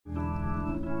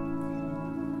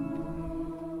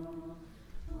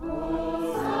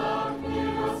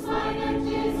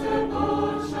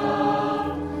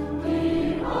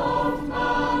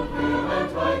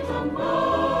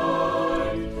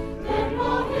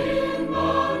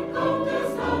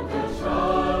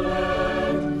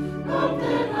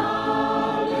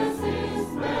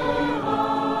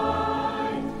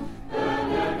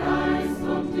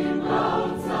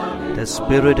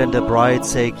Spirit and the bride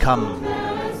say, Come.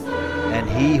 And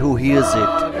he who hears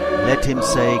it, let him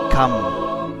say, Come.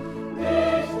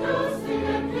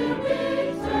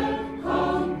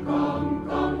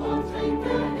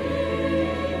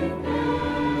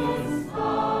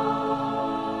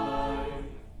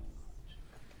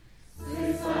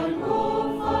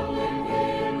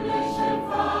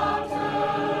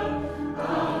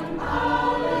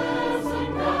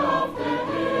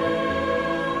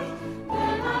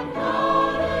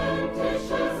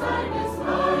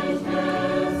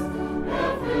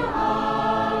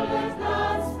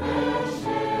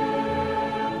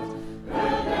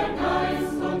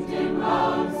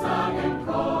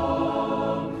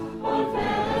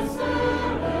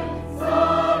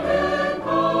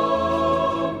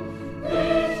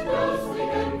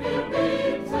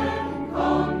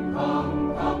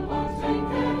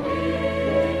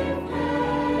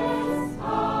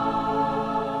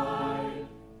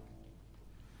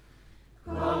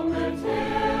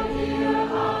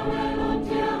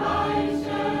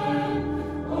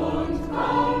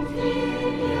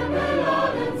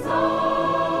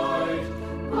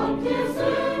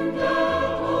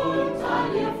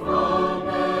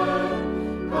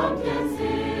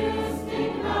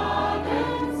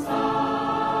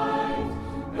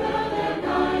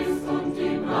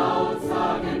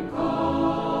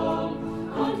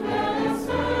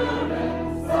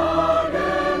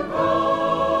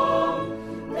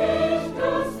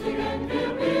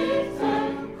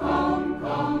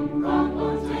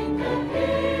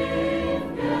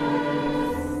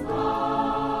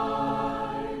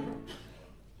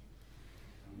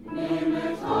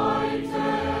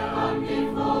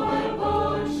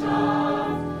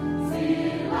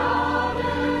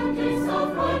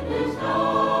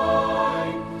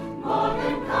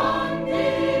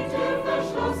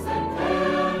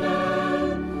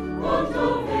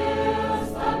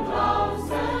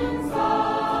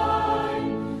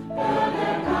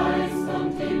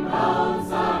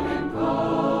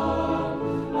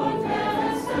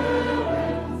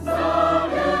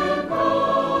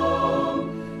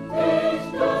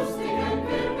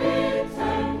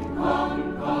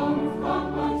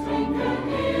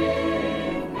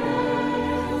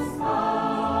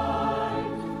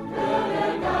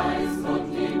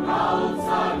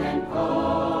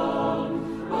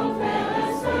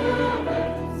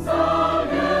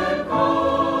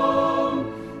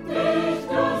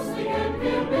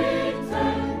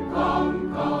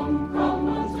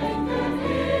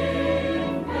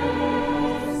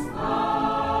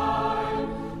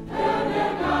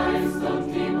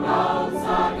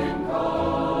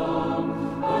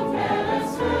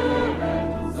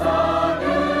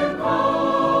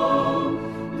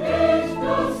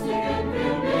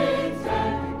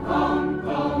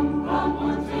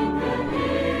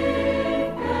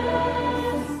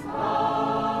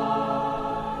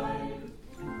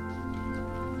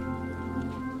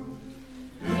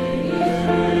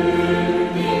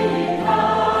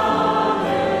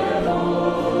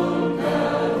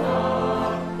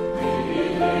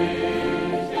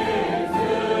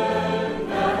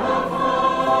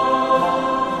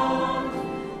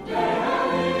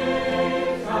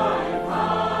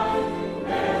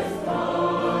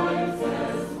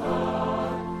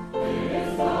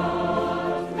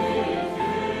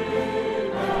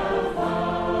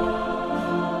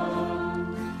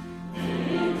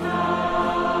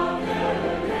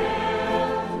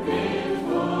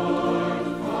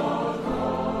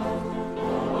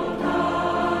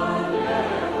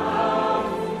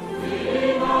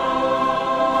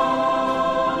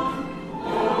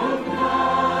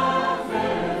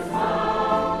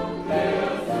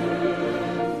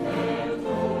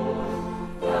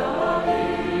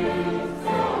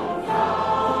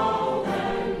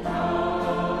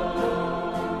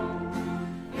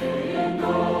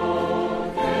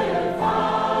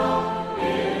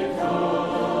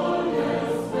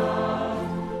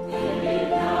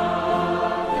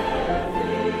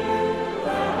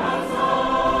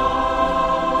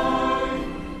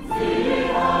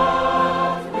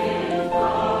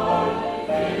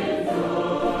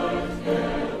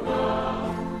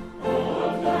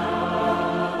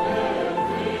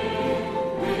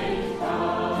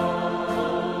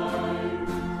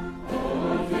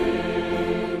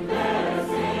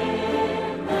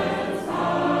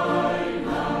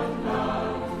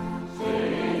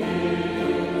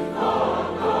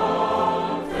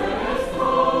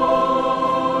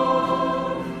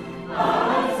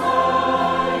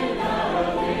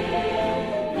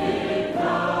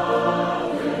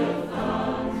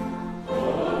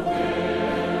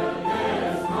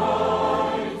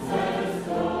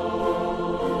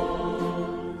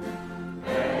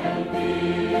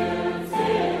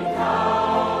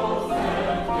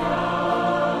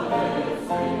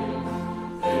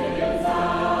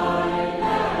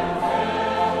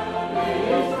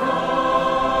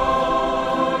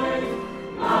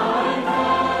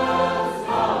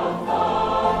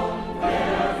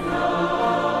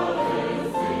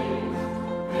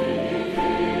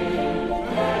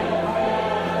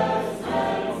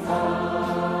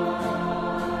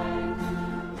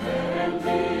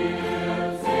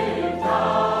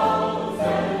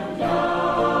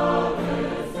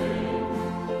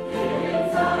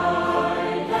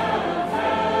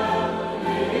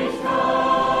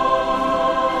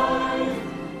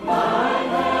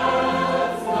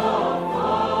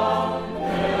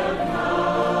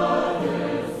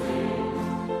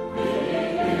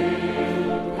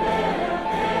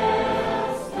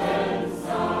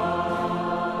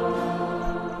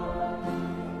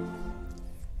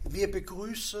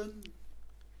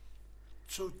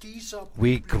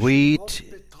 We greet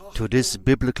to this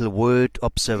biblical word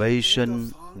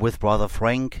observation with Brother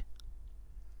Frank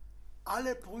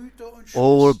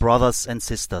all brothers and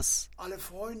sisters,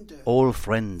 all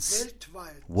friends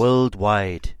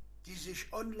worldwide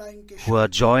who are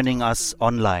joining us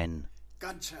online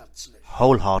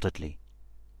wholeheartedly.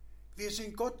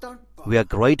 We are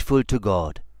grateful to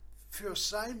God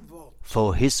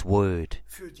for His word,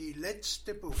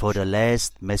 for the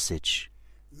last message.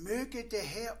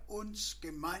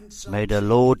 May the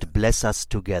Lord bless us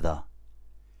together.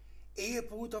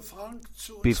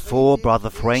 Before Brother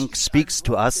Frank speaks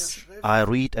to us, I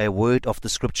read a word of the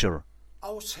Scripture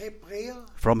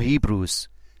from Hebrews,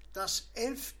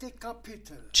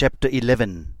 chapter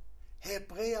 11.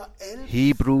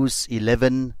 Hebrews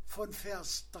 11,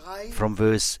 from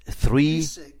verse 3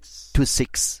 to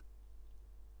 6.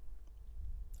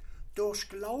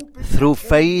 Through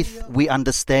faith we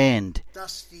understand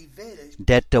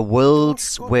that the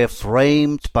worlds were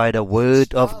framed by the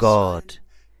word of God,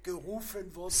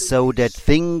 so that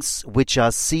things which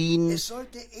are seen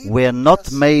were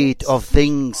not made of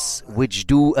things which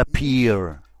do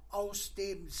appear.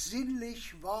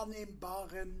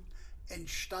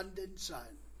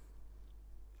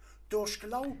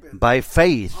 By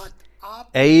faith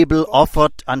Abel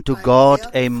offered unto God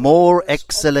a more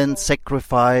excellent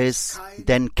sacrifice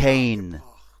than Cain,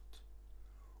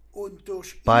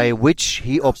 by which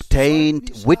he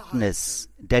obtained witness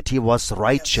that he was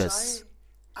righteous,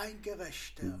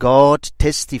 God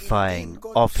testifying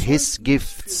of his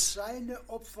gifts,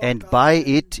 and by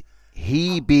it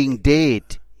he being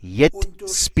dead yet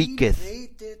speaketh.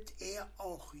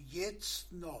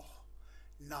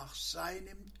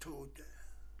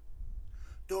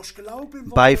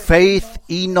 By faith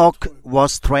Enoch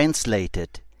was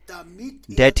translated,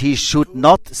 that he should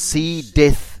not see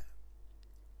death,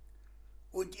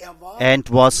 and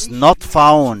was not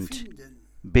found,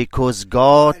 because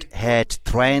God had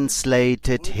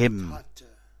translated him.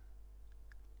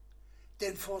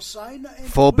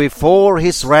 For before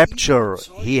his rapture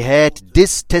he had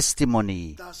this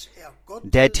testimony,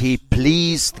 that he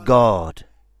pleased God.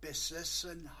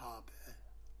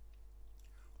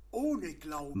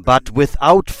 But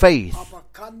without faith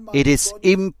it is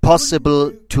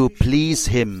impossible to please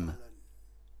him.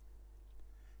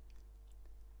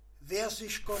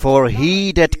 For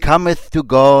he that cometh to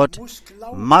God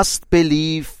must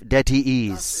believe that he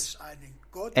is,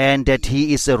 and that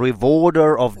he is a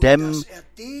rewarder of them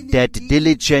that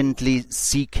diligently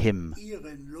seek him.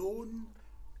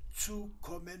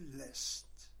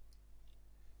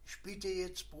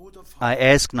 I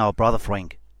ask now Brother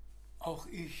Frank.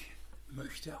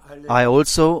 I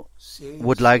also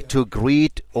would like to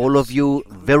greet all of you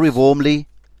very warmly,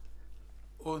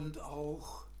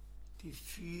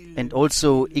 and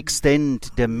also extend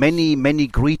the many, many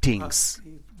greetings,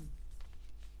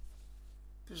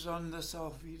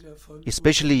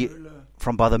 especially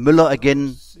from Brother Müller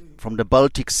again, from the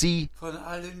Baltic Sea,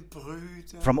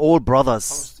 from all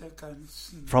brothers,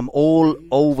 from all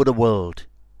over the world.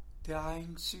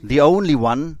 The only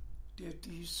one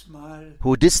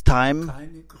who this time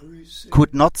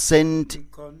could not send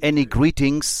any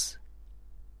greetings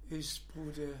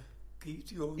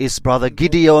is Brother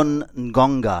Gideon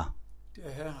Ngonga.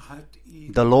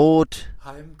 The Lord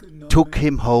took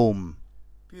him home.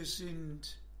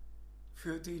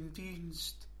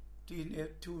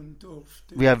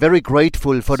 We are very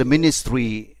grateful for the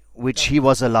ministry which he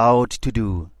was allowed to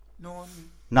do.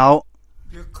 Now,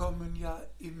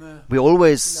 we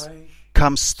always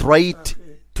come straight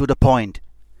to the point.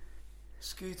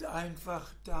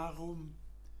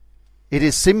 It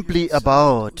is simply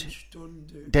about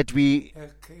that we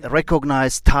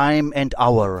recognize time and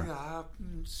hour.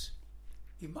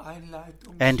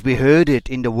 And we heard it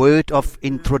in the word of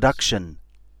introduction.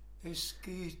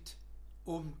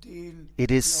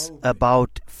 It is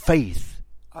about faith.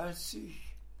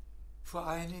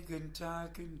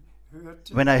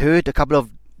 When I heard a couple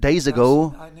of days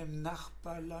ago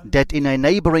that in a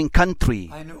neighboring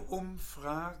country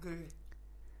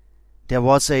there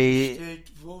was a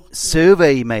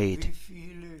survey made,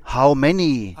 how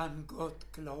many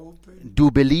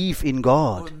do believe in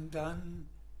God,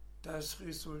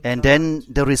 and then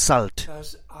the result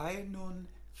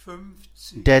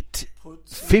that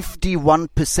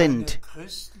 51%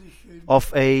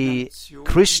 of a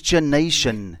Christian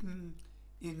nation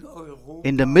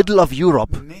in the middle of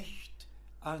Europe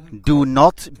do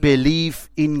not believe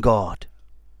in God.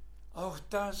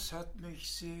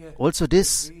 Also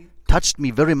this touched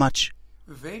me very much.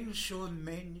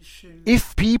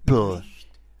 If people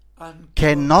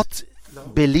cannot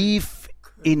believe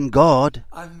in God,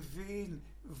 an wen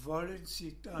wollen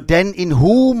sie dann? then in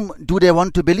whom do they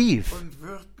want to believe? Und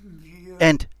würden wir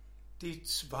And die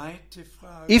zweite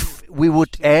Frage if we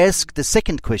would stellen, ask the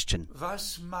second question,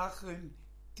 was machen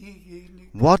diejenigen,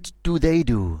 what do they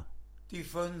do die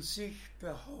von sich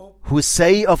behaupten, who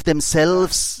say of dass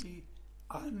themselves sie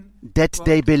an that Gott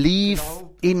they believe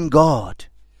glauben, in God,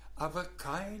 aber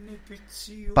keine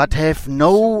Beziehung but have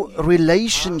no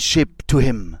relationship to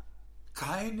Him,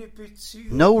 keine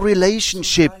Beziehung no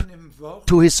relationship zu seinem Wort,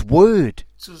 to His Word,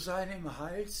 zu seinem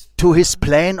Heilsplan? to His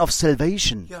plan of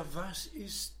salvation? Ja, was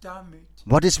ist damit?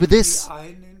 What is with this? Die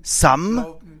einen Some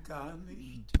glauben gar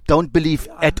nicht, don't believe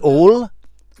at all,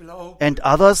 glauben, and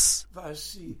others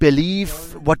was sie believe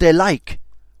wollen. what they like.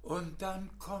 Und dann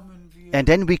kommen wir And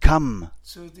then we come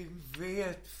zu dem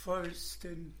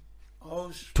wertvollsten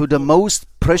Ausspruch. to the most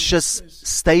precious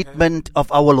statement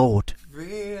of our Lord.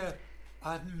 Wer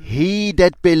an mich He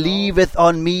that believeth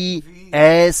on me,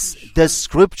 as the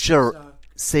Scripture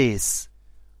says.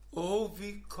 oh,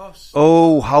 wie kostbar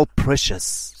Oh, how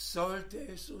precious sollte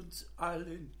es uns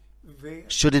allen werden,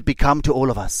 should it become to all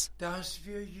of us, dass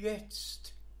wir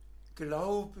jetzt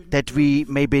glauben, that we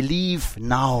may believe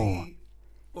now wie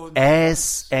und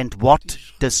as was and what die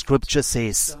the Schrift Scripture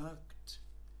says. sagt.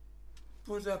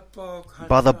 Bruder Borg hat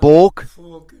Brother ja Borg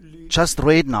vorgelesen just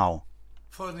read now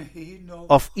von Henoch,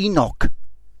 of Enoch,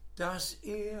 dass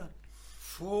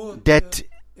vor that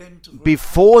der Entrückung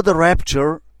before the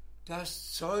rapture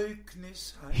das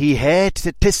Zeugnis hat, he had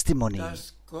the testimony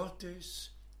dass Gottes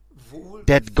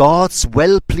that God's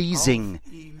well-pleasing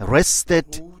auf ihm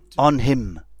rested ruhte. on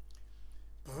him.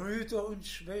 Brüder und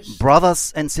Schwestern,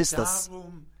 Brothers and sisters,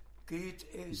 darum geht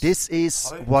es this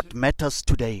is heute, what matters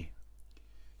today.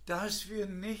 dass wir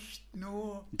nicht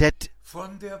nur That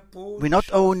von der we not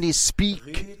Botschaft only speak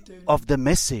reden, of the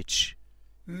message,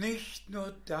 nicht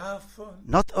nur davon,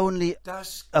 not only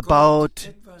dass about Gott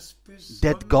etwas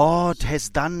that God Besonderes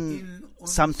has done in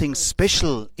something unserer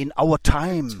special in our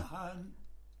time, getan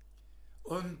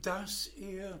und dass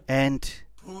and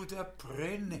Bruder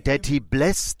Brenhem that He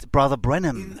blessed Brother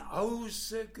Branham in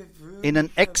außergewöhnlicher in an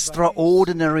Weise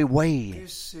extraordinary way,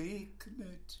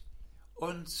 gesegnet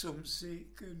und zum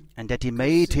Segen and that He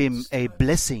made him a gesetzt hat.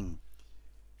 blessing.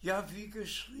 Ja, wie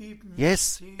geschrieben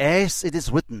Yes, steht, as it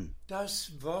is written,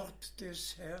 das Wort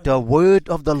des Herrn the word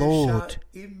of the geschah Lord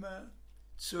immer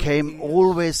came zuerst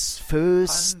always an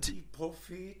first die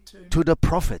Propheten, to the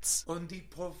prophets, und die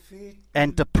Propheten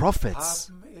and the prophets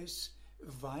haben es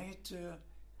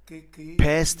weitergegeben.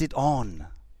 passed it on.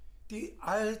 Die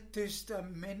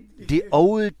alttestamentlichen The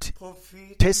Old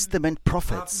Propheten Testament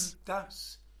prophets haben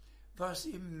das, was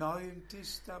im Neuen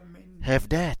Testament have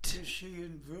that.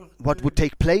 geschehen würde, What would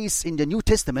take place in the New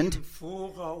Testament, im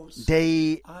Voraus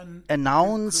they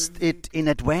announced it in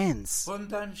advance.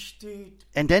 Und dann steht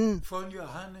And then von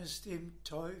Johannes dem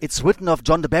Täufer, it's written of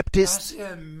John the Baptist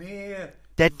dass mehr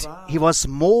that war he was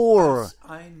more als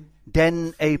ein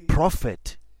than a Prophet.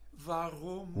 prophet.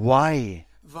 Warum? Why?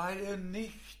 Weil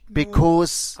nicht nur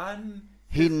Because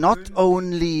he not angekündigt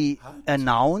only hat,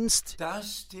 announced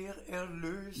dass der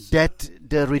Erlöser, that the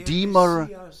der Redeemer,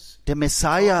 Messias, the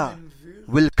Messiah, kommen wird,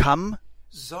 will come,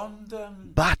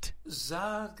 sondern but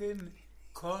sagen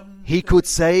konnte, he could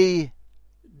say,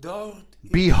 dort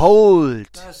Behold,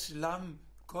 ist das Lamm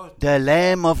Gottes, the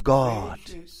Lamb of God,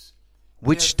 welches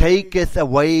which der taketh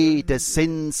away Welt the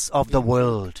sins of the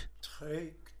world.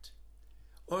 trägt.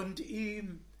 Und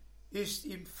ihm ist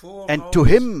im Voraus And to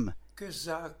him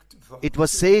gesagt worden, it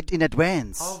was said in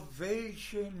advance, auf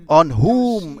welchen on du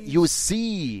whom siehst, you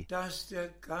see dass der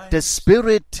Geist the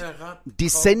Spirit herabkommt,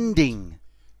 descending,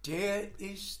 der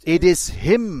ist it es, is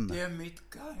him der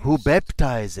mit Geist who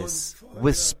baptizes und Feuer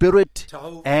with Spirit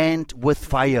tauft. and with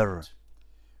fire.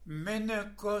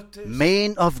 Männer Gottes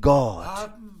Men of God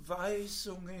haben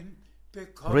Weisungen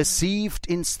bekommen, received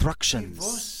die instructions.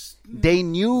 wussten, They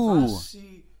knew was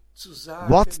sie zu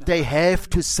sagen what they have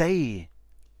hatten, to say,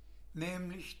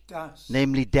 nämlich das,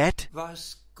 namely that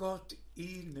was Gott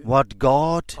ihnen what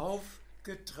God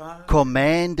aufgetragen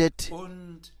commanded und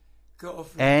and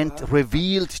geoffenbart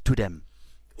revealed to them.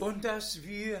 und dass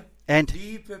wir, And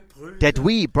liebe Brüder that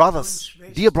we, brothers,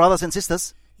 und dear Schwestern, brothers and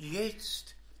sisters,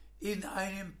 jetzt in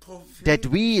einem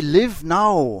that we live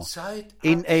now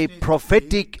in a Zeitabschnitt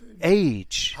prophetic leben,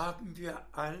 age. haben wir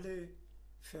alle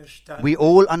verstanden. We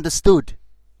all understood.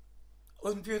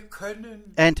 Und wir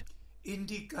können And in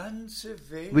die ganze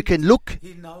Welt we can look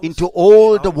hinaus into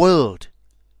all the schauen world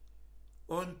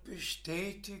und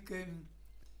bestätigen,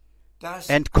 dass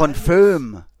and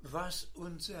confirm alles, was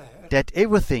unser Herr that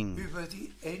everything über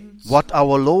die Endzeit what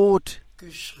our Lord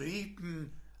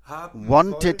geschrieben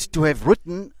wanted to have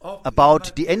written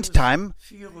about the end time,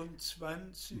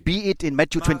 be it in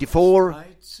Matthew 24,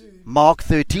 Mark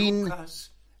 13,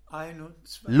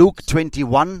 Luke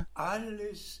 21,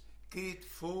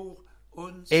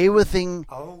 everything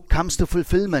comes to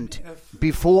fulfillment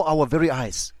before our very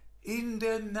eyes. In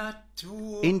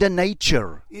the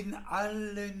nature,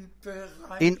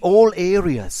 in all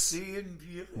areas,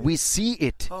 we see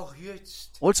it.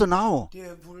 Also now,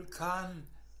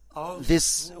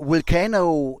 this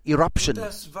volcano eruption,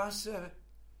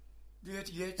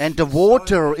 and the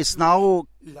water is now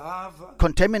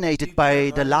contaminated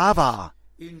by the lava,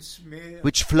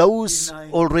 which flows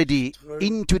already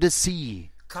into the sea.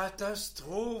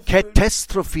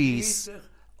 Catastrophes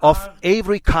of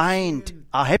every kind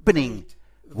are happening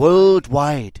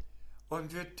worldwide.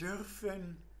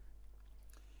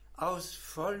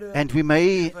 And we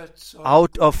may,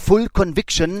 out of full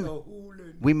conviction,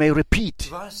 we may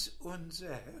repeat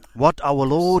what our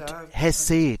Lord has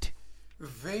said.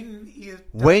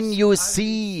 When you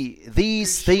see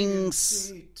these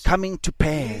things coming to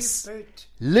pass,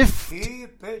 lift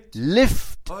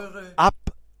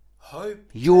up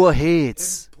your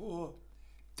heads,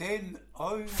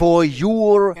 for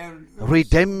your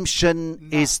redemption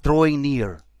is drawing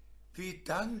near.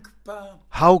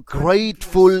 How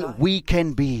grateful we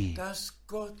can be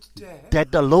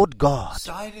that the Lord God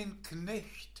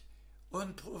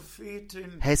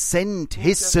has sent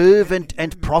His servant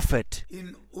and prophet,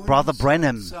 Brother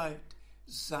Branham,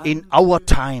 in our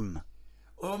time,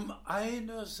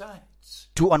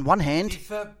 to, on one hand,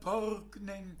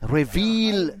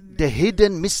 reveal the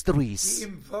hidden mysteries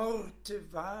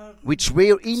which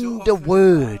were in the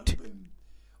Word,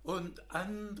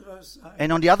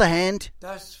 and on the other hand,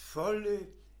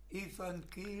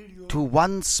 to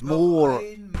once more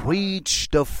preach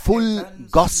the full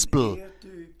gospel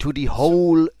to the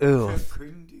whole earth.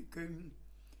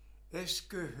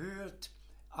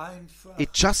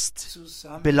 It just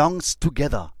belongs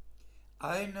together.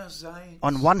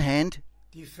 On one hand,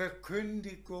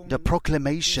 the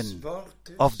proclamation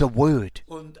of the Word,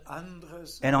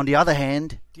 and on the other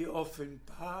hand,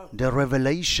 the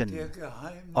revelation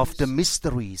of the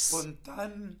mysteries.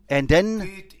 And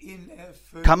then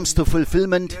comes to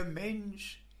fulfillment.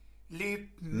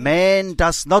 Man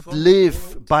does not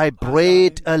live by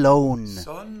bread alone,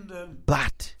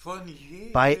 but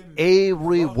by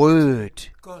every word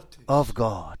of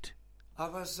God.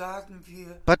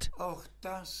 But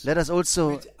let us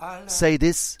also say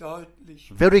this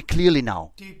very clearly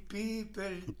now.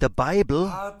 The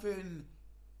Bible,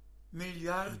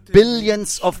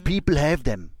 billions of people have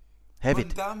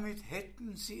it.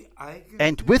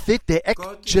 And with it they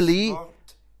actually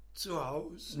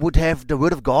would have the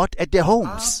Word of God at their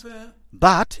homes.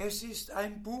 But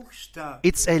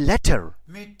it's a letter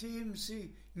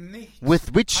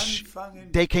with which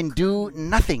they can do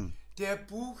nothing.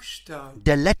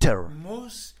 The letter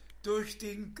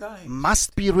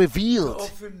must be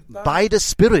revealed by the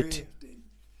Spirit.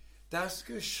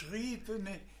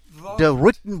 The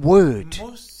written Word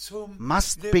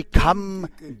must become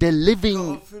the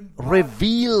living,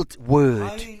 revealed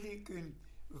Word,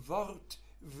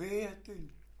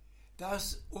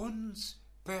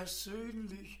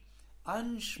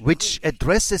 which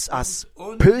addresses us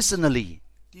personally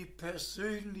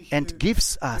and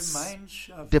gives us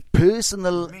the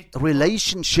personal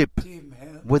relationship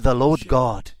with the Lord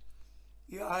God.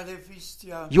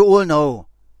 You all know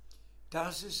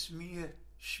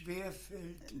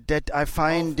that I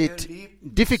find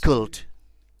it difficult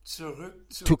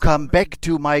to come back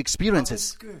to my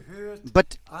experiences,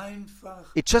 but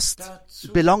it just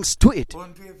belongs to it.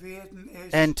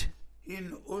 And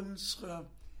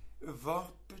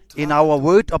in our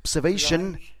word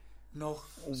observation,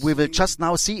 we will just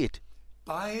now see it.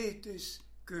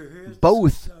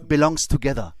 Both belongs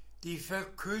together.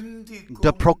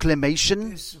 The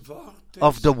proclamation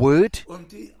of the Word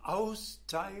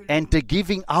and the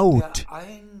giving out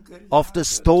of the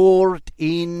stored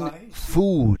in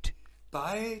food.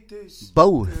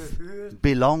 Both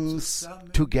belongs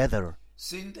together,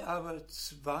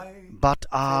 but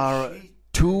are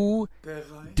two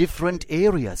different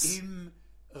areas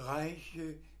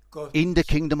in the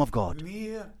kingdom of God.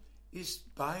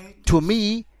 To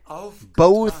me,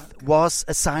 both was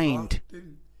assigned.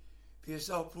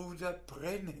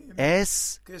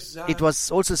 As it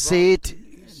was also said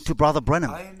to Brother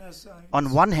Branham,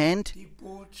 on one hand,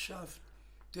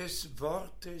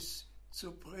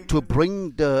 to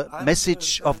bring the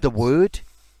message of the Word,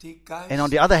 and on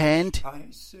the other hand,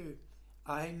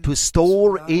 to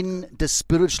store in the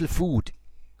spiritual food.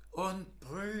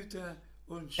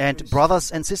 And brothers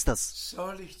and sisters,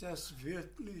 soll ich das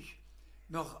wirklich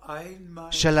noch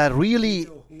einmal shall I really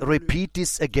repeat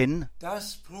this again?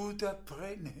 dass Bruder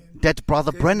Branham That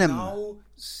Brother Branham genau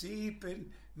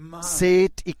 7-mal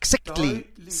said exactly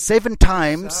deutlich 7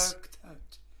 times gesagt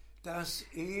hat, dass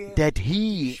that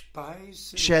he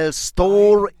Speise shall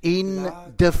store in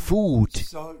the food,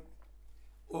 soll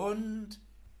und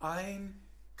and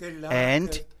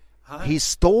eingelagert hat he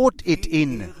stored it wie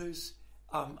in, es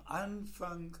am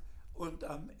Anfang und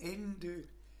am Ende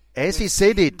as he des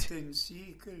said it 7.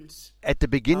 Siegels at the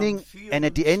beginning and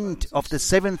at the end of the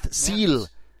 7th seal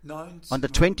on the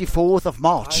 24th of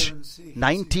March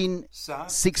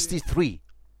 1963,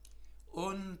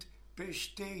 und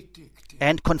bestätigte.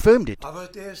 and confirmed it. Aber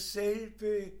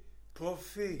derselbe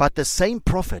Prophet, But the same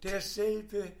prophet,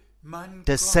 derselbe Mann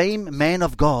the same man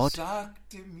of God,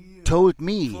 sagte mir told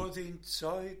me vor den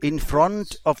Zeugen in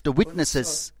front of the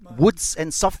witnesses, Woods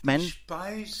and Softman,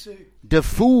 Speise, the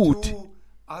food du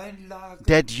einlagern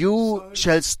that you sollst,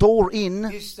 shall store in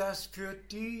ist das für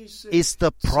diese is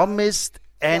the promised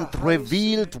and verheißene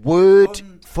revealed word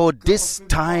und for this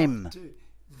time. geoffenbarte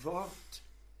Wort.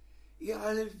 Ihr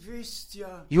alle wisst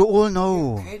ja, You all ihr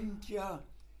know, kennt ja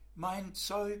mein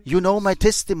Zeugnis, you know my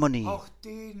testimony, auch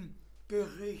den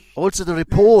Bericht also the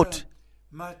report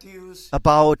über Matthäus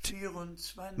about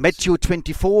 24. Matthew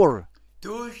 24.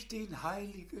 Durch den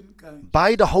Heiligen Geist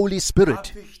By the Holy Spirit,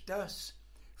 habe ich das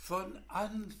von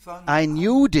Anfang I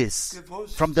knew this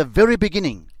from the very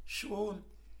beginning, schon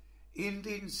in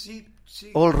den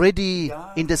 70 already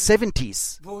in the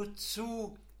 70s,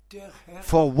 wozu der Herr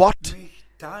for what mich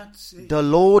tatsächlich the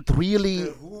Lord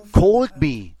really called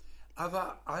me.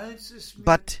 aber als es mir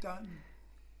But dann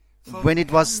vom when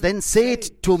it was Herrn then said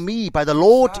selbst to me by the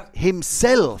Lord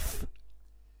Himself,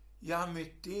 ja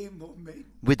mit dem Moment,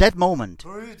 with that moment,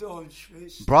 Brüder und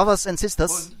Schwestern, brothers and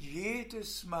sisters, und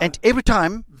jedes Mal, and every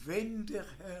time wenn der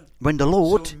Herr when the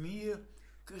Lord zu mir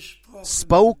gesprochen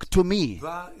spoke to me,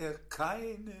 war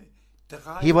keine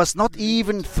 3 He was not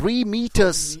even 3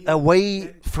 meters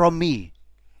away from me.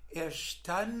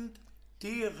 stand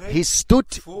direkt He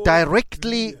stood vor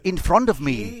directly mir, in front of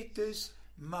me jedes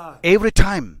Mal. every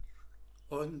time.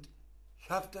 Und ich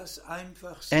habe das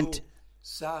einfach so And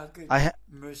sagen I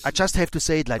müssen. just have to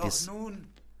say it like Doch this. nun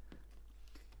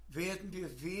werden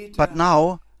wir weder But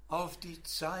now auf die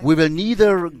Zeit we will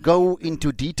neither go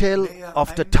into detail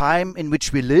of the time in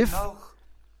which we live, noch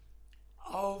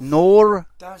auf nor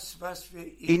das, was wir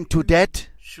into eben that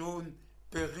schon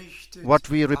berichtet what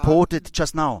we reported haben.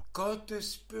 just now.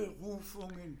 Gottes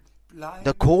Berufungen bleiben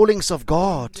The callings of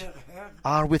God der Herr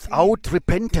are without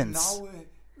repentance, genaue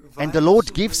and the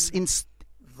Lord Weisungen, gives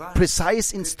was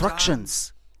precise getan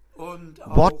instructions und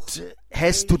what auch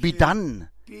has to be welche done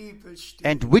Bibelstellen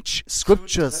and which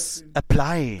scriptures zutreffen.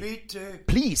 apply. Bitte,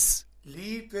 Please,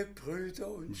 liebe Brüder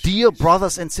und dear Schwestern,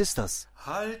 brothers and sisters,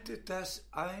 haltet das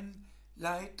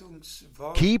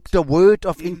Einleitungswort keep the word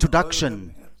of in introduction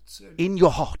eurem Herzen. in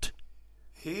your heart.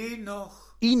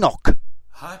 Henoch Enoch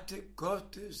hatte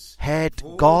Gottes had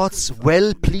God's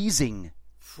well-pleasing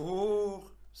vor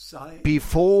sein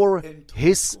before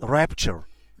his rapture.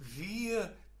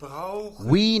 Wir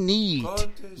brauchen We need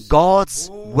God's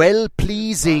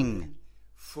well-pleasing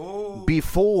vor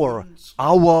before uns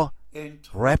our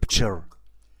Entrückung. rapture.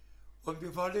 Und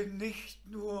wir wollen nicht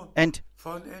nur And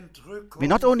von Entrückung we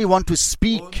not only want to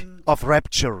speak of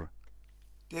rapture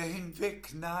der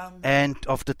Hinwegnahme, and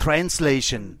of the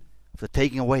translation, of the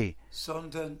taking away,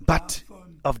 sondern but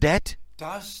davon, of that,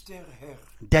 dass der Herr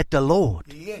that the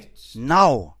Lord jetzt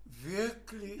now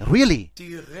wirklich really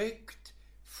direkt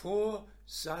vor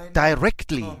seinem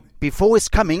directly Kommen. before his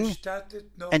coming,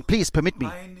 Gestattet noch and please permit me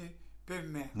eine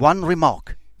Bemerkung. one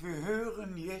remark. Wir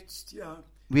hören jetzt ja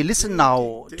We listen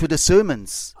now to the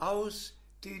sermons aus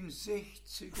den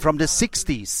 60er from the Jahren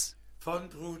 60s von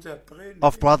Bruder Branham.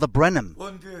 of Brother Branham,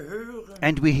 Und wir hören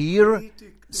and we hear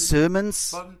Predigten sermons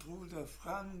von Bruder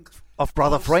Frank of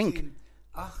Brother aus Frank den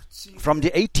 80er from the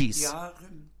 80s.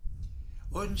 Jahren.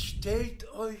 Und stellt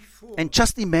euch vor, And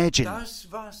just imagine das,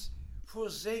 was vor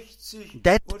 60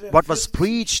 that oder what was 40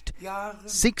 preached Jahren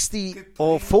 60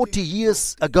 or 40 gepredigt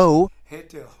years ago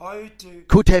hätte heute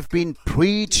could have been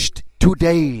preached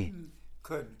today.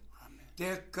 können.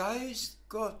 Der Geist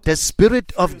Gottes The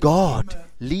Spirit of God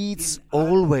leads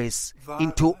always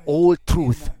into all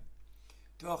truth.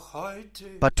 doch heute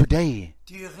But today,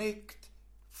 direkt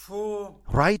vor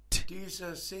right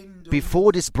dieser Sendung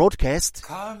before this broadcast,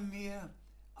 kam mir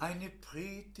eine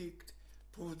Predigt,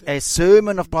 Bruder, a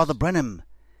sermon of Brother Branham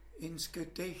ins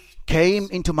Gedächtnis, came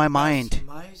into my das mind,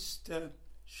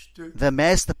 Meisterstück the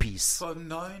masterpiece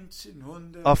von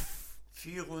 1964. of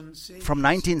from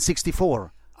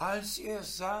 1964, als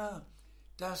sah,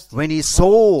 dass die when he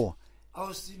saw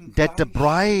aus dem that the Gleich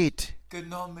bride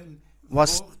genommen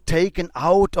was wurde taken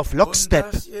out of und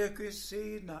lockstep, dass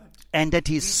gesehen hat, and that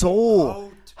he wie die saw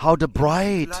Braut how the in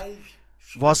bride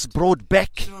Gleichschritt was brought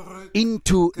back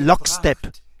into lockstep.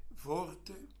 gebracht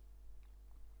wurde.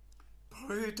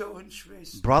 Brüder und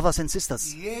Schwestern, Brothers and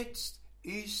sisters, jetzt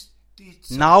ist die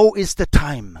Zeit, now is the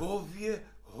time wo wir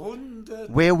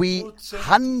where we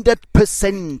 100%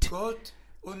 100% Gott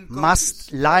und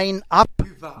must Gottes line up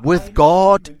with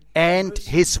God and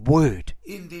His Word,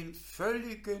 in den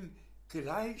völligen being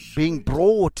Gleichschritt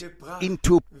brought gebracht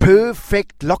into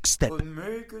perfect lockstep. und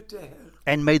möge der Herr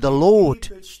And may the Lord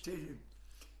Bibelstellen,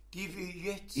 die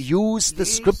wir jetzt use the lesen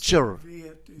scripture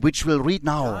werden, which we'll read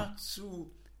now.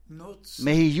 dazu nutzen,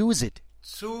 May He use it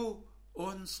zu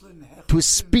unseren Herzen to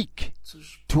speak zu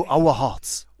to sprechen. our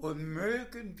hearts. Und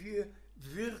mögen wir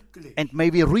wirklich And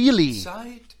may we really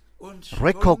Zeit und Stunde,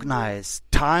 recognize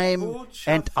time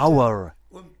and hour,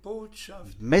 und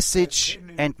Botschaft message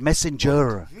erkennen and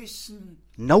messenger, und wissen,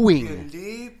 wir knowing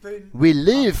leben we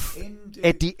live am Ende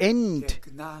at the der end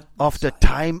Gnadenzeit. of the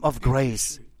time of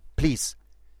grace. Please,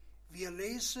 Wir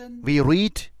lesen we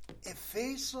read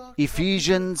Epheser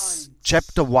Ephesians Kapitel 1,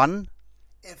 chapter 1,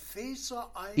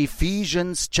 Epheser 1,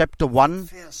 Ephesians chapter 1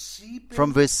 Vers 7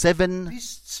 from verse 7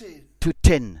 bis 10. to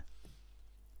 10.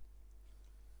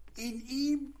 In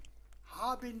ihm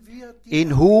haben wir die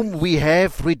In whom we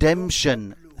have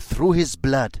redemption through His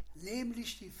blood,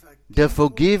 nämlich die the Vergebung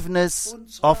forgiveness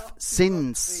unserer of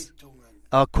sins, Übertretungen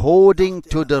according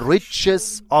to the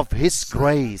riches of His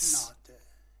grace, Gnade,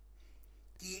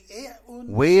 die uns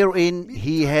wherein mit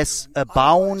He has aller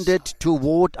abounded Weisheit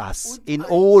toward us in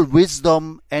all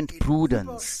wisdom and in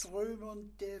prudence,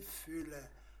 überströmende Fülle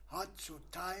hat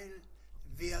zuteil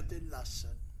werden lassen.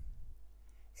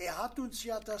 Hat uns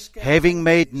ja das having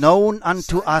made known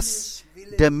unto seines us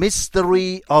Willens the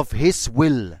mystery of His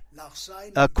will, nach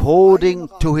seinem according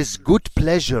to His Weinrausch, good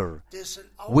pleasure, dessen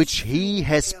which He Ausführung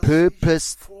has sich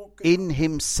purposed vorgenommen in hat,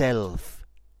 Himself,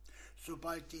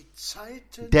 sobald die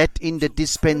Zeiten that in the zum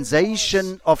dispensation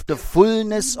Vollmaß of the der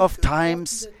fullness of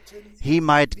times ungeordneten He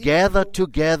might gather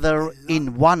together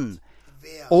in one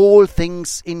Wer all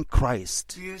things in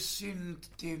Christ. Wir sind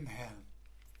dem Herrn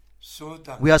so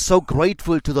dankbar. We are so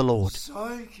grateful to the Lord.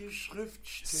 Solche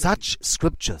Schriftstellen Such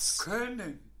scriptures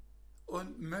können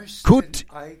und müssen could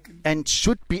eigentlich and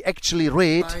should be actually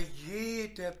read bei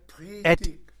jeder at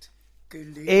Predigt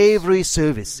gelesen, every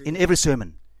service, in every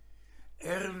sermon,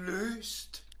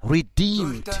 erlöst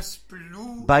redeemed durch das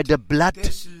Blut by the blood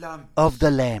des Lammes. of the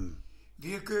Lamb.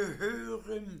 Wir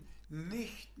gehören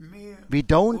nicht mehr We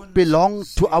don't uns belong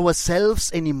to selbst.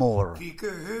 ourselves anymore. Wir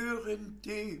gehören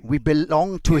dem, We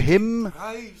belong to Him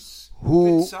Preis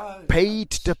who bezahlt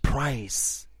paid hat, the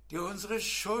price, der unsere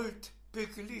Schuld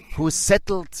beglichen, who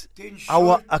settled den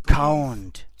our Schuldbrief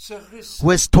account, zerrissen,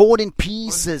 who has torn in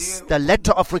pieces the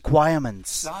letter of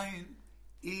requirements, sein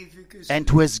ewiges and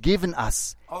who has given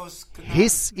us aus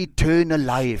His Gnaden eternal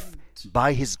life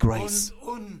by His grace,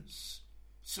 und uns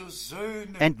zu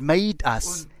Söhnen and made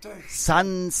us und Töchtern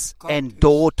sons and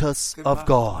Gottes daughters of gemacht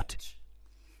God. hat.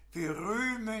 Wir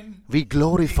rühmen We die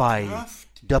glorify Kraft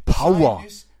the power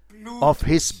seines Blutes, of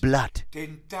His blood,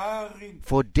 denn darin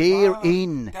for war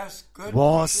therein das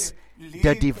was göttliche the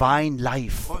Leben, divine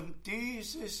life. und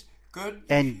dieses göttliche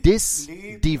And this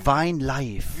Leben divine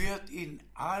life wird in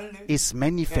allen is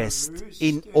manifest Erlösten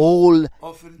in all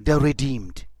offenbart. the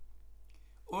redeemed.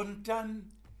 Und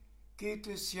dann geht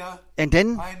es ja And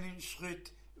then einen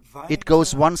Schritt weiter. it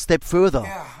goes one step further.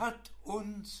 Hat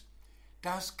uns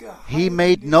das He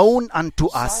made known unto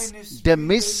us the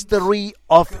mystery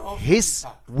of His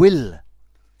will.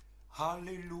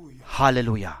 Halleluja.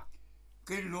 Hallelujah.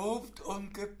 Gelobt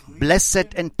und gepriesen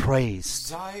Blessed and praised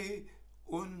sei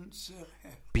unser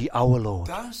Herr. be our Lord.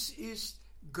 Das ist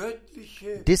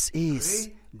göttliche This is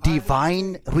Realität.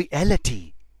 divine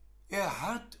reality.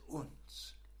 Hat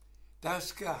uns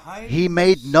das Geheimnis, He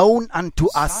made known unto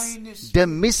us the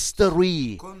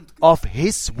mystery of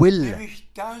His will, nämlich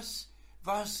das,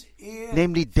 was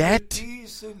namely für that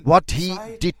diesen what He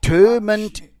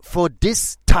determined Zeitabschnitt for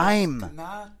this time.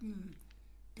 Gnaden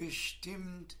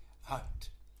bestimmt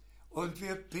hat. Und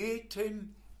wir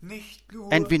beten nicht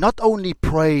nur And we not only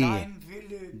pray, dein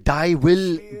Wille, Thy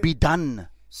will be done,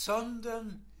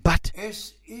 sondern but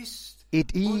es ist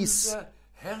it is unser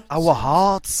our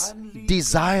heart's Herzensanliegen.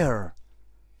 desire,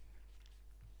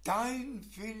 Dein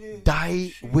Wille Thy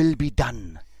geschehe, will be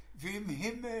done wie im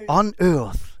Himmel, on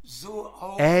earth so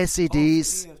auch as it auf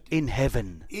is Erden. in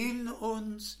heaven. In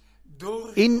uns,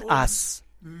 durch In uns, us,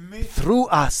 through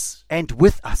us and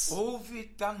with us. Oh, wie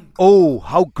dankbar Oh,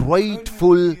 how können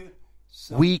grateful wir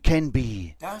sein, we can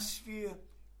be dass wir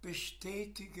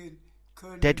bestätigen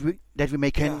können, that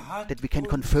we can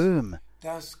confirm.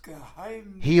 das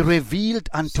Geheimnis He revealed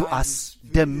unto us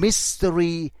the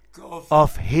mystery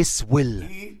of His will.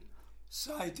 Ihm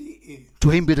sei die Ehre. To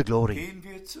Him be the glory. Gehen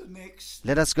wir zunächst.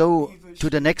 Let us go to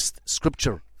the next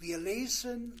scripture. Wir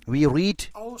lesen We read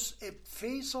aus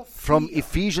Epheser 4, from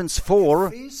Ephesians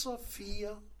 4, Epheser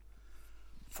 4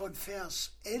 von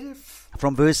Vers 11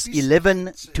 from verse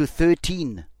 11 to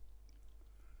 13.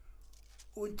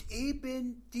 und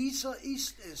eben dieser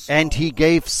ist es, And He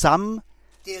gave some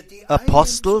der die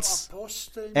apostles einen zu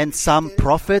Aposteln and some bestellt,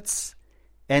 prophets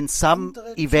and some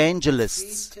andere zu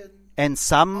evangelists Propheten, and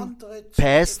some andere zu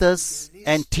pastors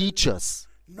and Evangelisten, teachers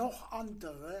noch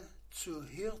andere zu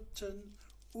Hirten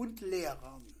und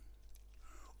Lehrern,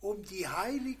 um die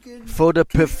Heiligen for the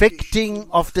tüchtig perfecting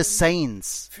zu of the machen,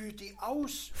 saints, für die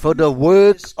Ausübung for the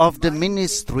work des of the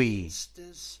ministry,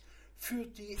 Gemeindedienstes, für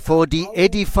die for the Erbauung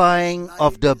edifying des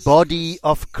of the Leibes body Christi,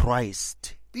 of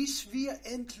Christ, bis wir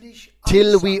endlich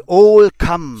till we allesamt all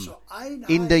come zur Einheit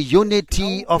in the des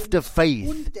unity of the Glaubens faith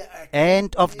und der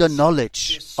and of the Erkenntnis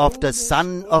knowledge des of the Sohnes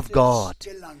Son of Gottes God,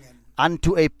 gelangen,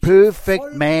 unto a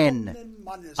perfect man, vollkommenen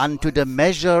unto the Mannesreife,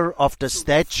 measure of the zum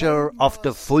stature of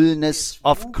the Vollmaß fullness des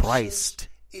of Wuchses Christ.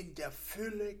 in der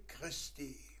Fülle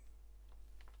Christi.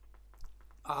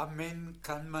 Amen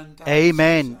kann man dazu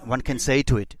Amen, sagen. one can say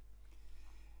to it.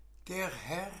 Der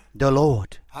Herr The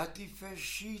Lord hat die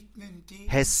verschiedenen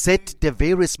has Dienste set the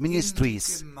various in die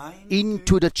ministries Gemeinde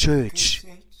into the church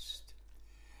gesetzt,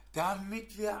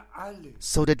 damit wir alle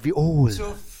so that we all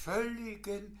zur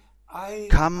völligen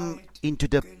come Einheit into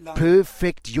the gelangen,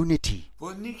 perfect unity, wo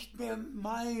nicht mehr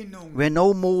Meinung, where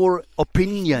no more nicht mehr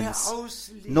opinions,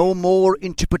 Auslegung no more und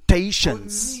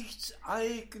interpretations, nichts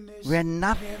Eigenes where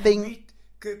mehr nothing mitgebracht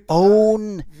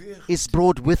own wird, is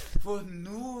brought with, wo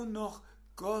nur noch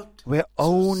Gott where zu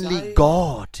only seinem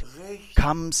God Recht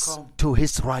comes kommt. to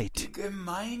His right. Die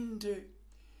Gemeinde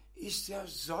ist ja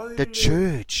Säule The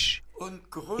church und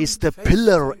is the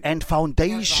pillar Grundfeste and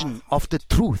foundation der of the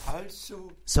truth.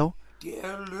 Also So, die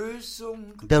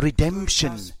Erlösung the durch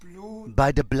redemption das Blut by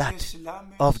the blood des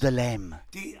Lammes, of the Lamb,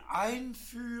 die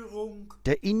Einführung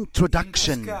the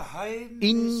introduction in das Geheimnis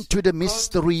into the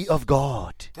mystery of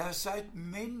God, das seit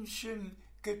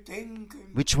Menschengedenken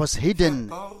which was hidden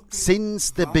verborgen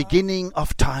since the war, beginning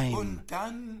of time. und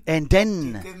dann And die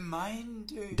then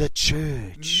Gemeinde the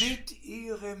church, mit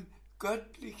ihrem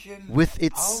göttlichen with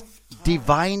its Auftrag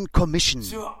divine commission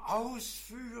zur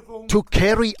Ausführung to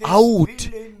carry des out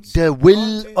Willens the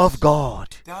will Gottes, of God,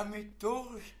 damit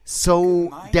durch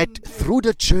so that through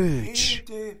the church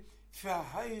jede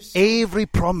Verheißung every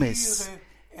promise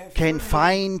ihre can Erfüllung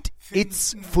find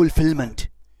its finden fulfillment. kann.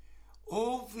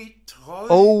 Oh, wie treu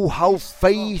Oh, how ist Gott,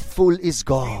 faithful is wie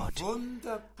God!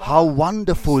 wunderbar How ist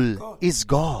wonderful Gott, is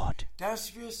God!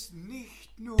 dass wir es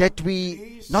nicht nur That we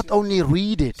lesen, not only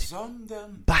read it,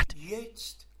 sondern but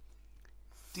jetzt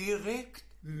direkt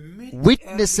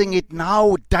witnessing it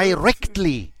now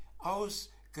directly aus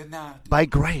Gnade. by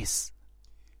grace.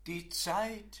 Die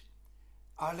Zeit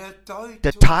aller Deutung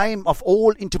The time of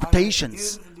all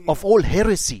interpretations, of all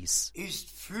heresies, ist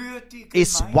für die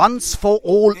is Gemeinde once for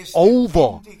all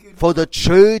over for the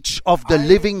church of the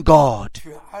living God.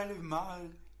 für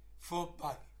allemal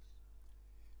vorbei.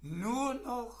 Nur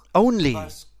noch Only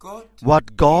was Gott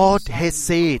what God in has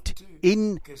seinen said Worten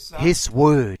in gesagt His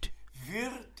Word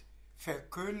wird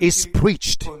verkündigt is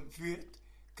preached und wird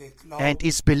geglaubt. and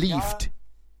is believed.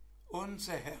 Ja,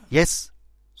 unser Herr, Yes,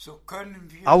 so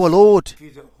können wir our es Lord,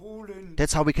 wiederholen,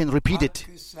 that's how we can repeat it.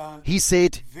 hat gesagt, He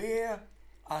said, wer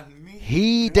an mich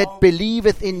He that glaubt,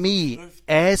 believeth in me,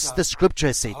 as the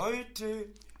scripture said. heute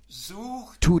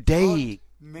sucht Today,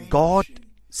 Gott God Menschen,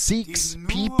 seeks die nur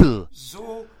people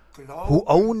so glauben, who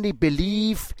only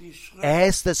believe die Schrift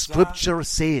as the sagt, scripture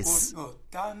says, und nur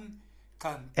dann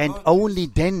kann and Gottes only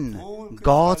then Wohlgefallen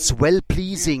God's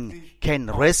well-pleasing wirklich can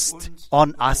auf rest uns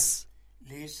on ruhen. us.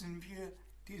 Lesen wir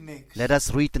die nächste. Let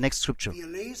us read the next scripture. Wir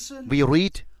lesen We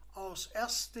read aus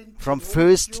 1. from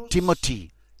 1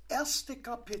 Timothy 1.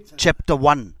 Kapitel, chapter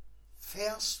 1,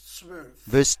 Vers 12.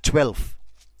 verse 12.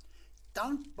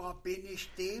 Dankbar bin ich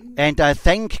dem, And I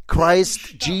thank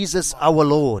Christ Jesus our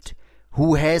Lord,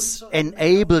 who has unserem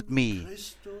enabled Herrn me,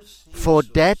 Christus for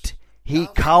Jesus, that He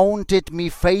counted me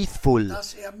faithful,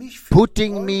 dass mich für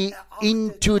putting treu me erachtet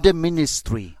into hat, the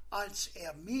ministry. als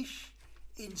mich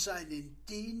in seinen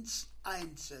Dienst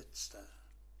einsetzte.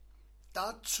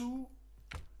 Dazu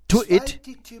To it,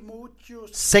 2.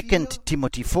 Timotheus 2 4,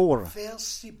 Timothy 4,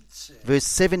 Vers 17. verse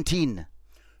 17.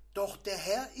 Doch der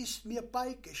Herr ist mir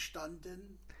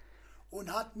beigestanden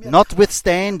und hat mir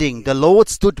Notwithstanding, the Lord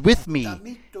stood with me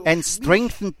and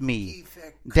strengthened me,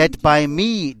 that by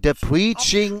me the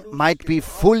preaching might be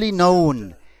fully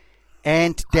known,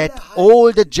 and that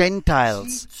all the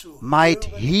Gentiles might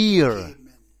hear.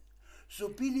 so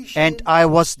bin ich And den I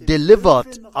aus was dem delivered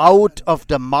Löwenrachen out of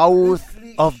the mouth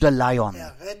glücklich of the lion.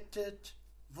 errettet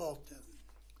worden.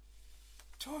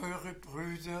 Teure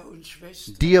Brüder und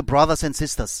Schwestern, Dear brothers and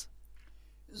sisters,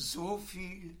 so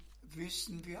viel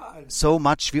wissen wir alle. so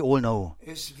much we all know.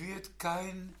 Es wird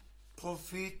kein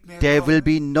Prophet mehr There will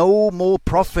be no more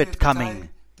prophet coming.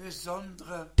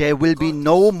 There will be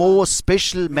no more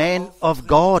special man of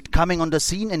God coming on the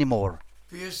scene anymore.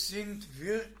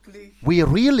 We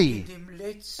really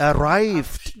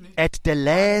arrived at the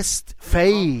last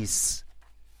phase,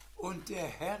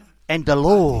 and the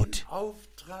Lord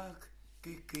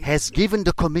has given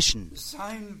the commission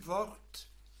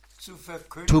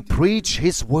to preach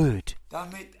His word,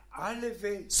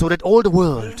 so that all the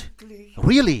world,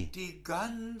 really,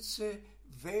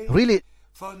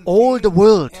 all the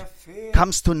world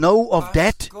comes to know of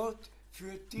that,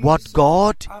 what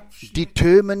God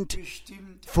determined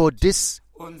for this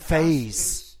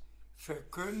phase,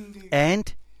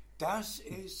 and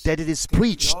that it is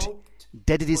preached,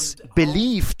 that it is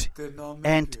believed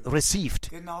and received,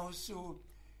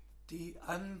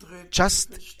 just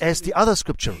as the other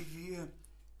scripture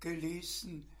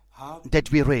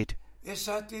that we read.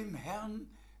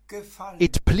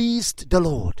 It pleased the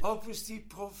Lord,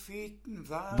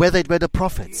 whether it were the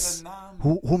prophets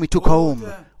whom He took home,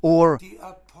 or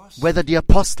whether the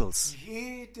apostles.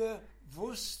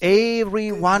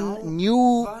 Everyone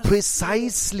knew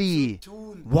precisely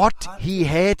what he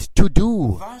had to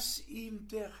do,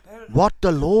 what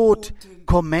the Lord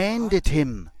commanded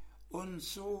him.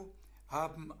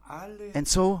 And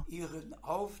so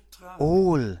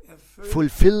all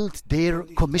fulfilled their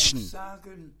commission.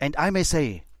 And I may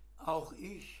say,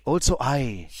 also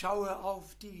I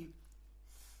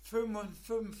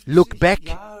look back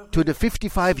to the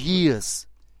 55 years,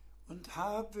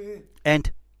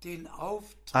 and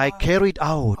I carried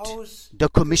out the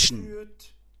commission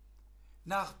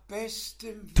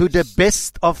to the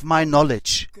best of my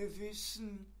knowledge,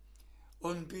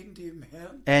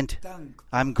 and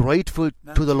I'm grateful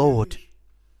to the Lord.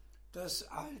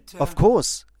 Of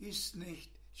course,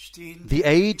 the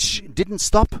age didn't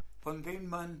stop,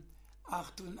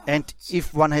 and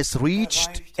if one has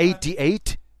reached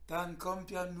 88,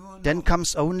 then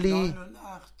comes only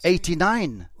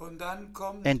 89,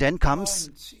 and then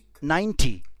comes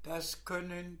 90.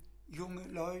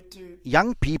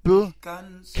 Young people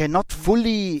cannot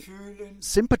fully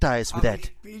sympathize with that,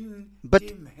 but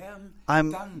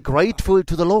I'm grateful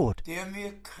to the Lord,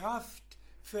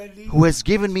 who has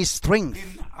given me strength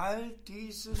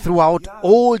throughout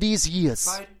all these years,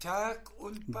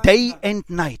 day and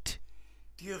night,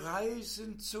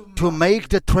 to make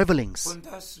the travelings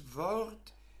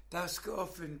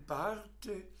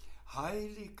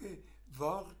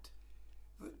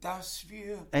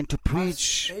and to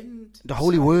preach the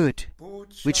Holy Word,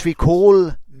 which we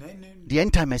call the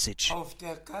end-time message,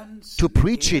 to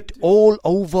preach it all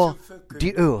over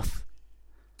the earth.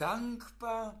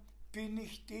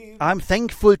 I'm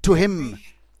thankful to Him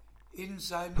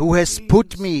who has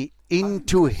put me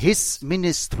into His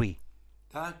ministry.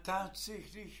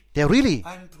 There really,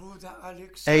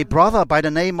 a brother by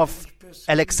the name of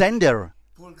Alexander,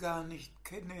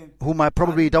 whom I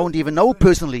probably don't even know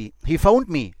personally, he phoned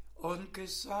me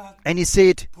and he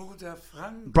said,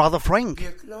 Brother Frank,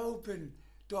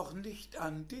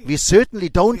 we certainly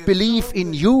don't believe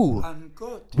in you.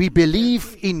 We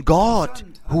believe in God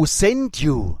who sent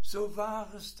you.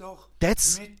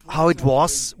 That's how it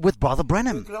was with Brother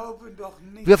Branham.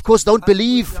 We of course don't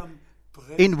believe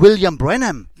in William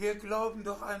Branham.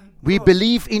 We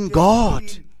believe in God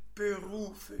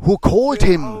who called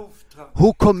him,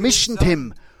 who commissioned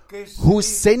him, who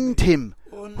sent him,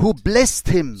 who blessed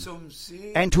him,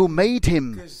 and who made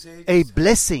him a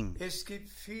blessing.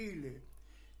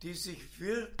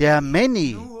 There are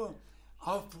many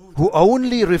who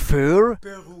only refer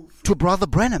to Brother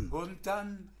Branham,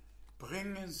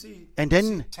 and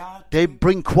then they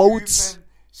bring quotes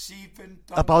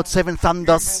about Seven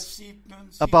Thunders,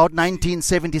 about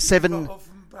 1977,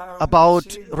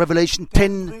 about Revelation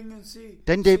 10.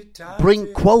 Then they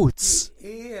bring quotes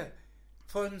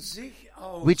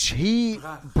which he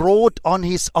brought on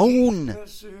his own.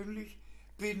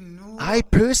 I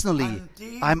personally,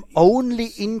 I'm only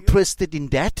interested in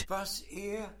that,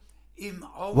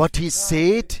 what he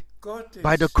said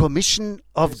by the commission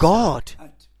of God.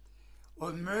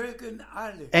 Und mögen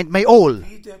alle, And may all,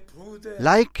 wie der Bruder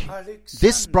like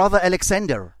this Alexander, brother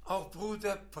Alexander, auch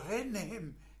Bruder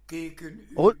Brenhem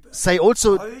gegenüber, say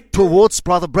also towards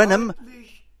Brother Branham,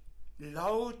 deutlich,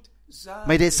 laut sagen,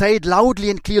 may they say it loudly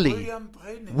and clearly, William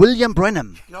Brenhem, William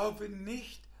Branham, ich glaube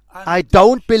nicht an I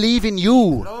don't believe in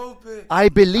you. Glaube I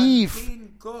believe an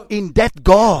den Gott, in that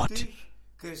God dich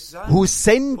gesandt who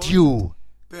sent you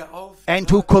beauftragt. and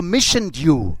who commissioned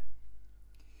you.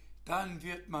 Dann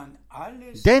wird man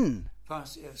alles, Then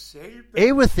was selber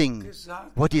everything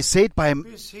gesagt what he said by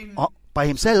bis hin by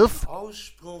himself,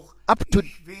 Ausspruch, up to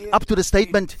ich werde up to the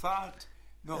statement, den Pfad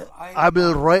noch I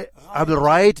will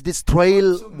ride this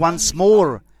trail once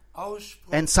more,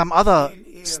 Ausspruch, and some other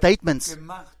den statements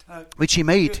gemacht hat, which he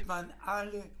made. wird man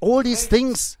alle All these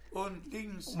things, und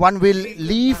links one will liegen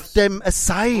leave lassen them und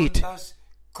aside das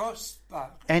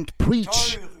kostbare, and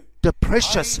preach teure the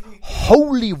precious,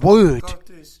 holy word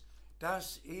Gottes,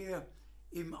 das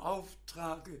im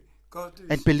Auftrage Gottes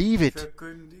and believe it,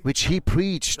 verkündigt, which he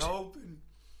preached glauben.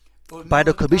 Und by the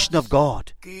nur commission das of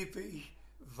God. gebe ich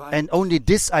weiter. And only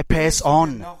this I pass Lesen wir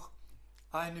on. noch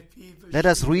eine Bibelstelle. Let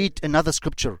us read another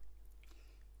scripture.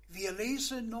 Wir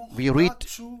lesen noch We read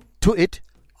dazu to it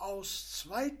aus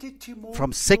 2. Timotheus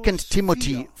from 2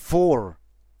 Timothy 4, 4,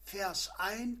 Vers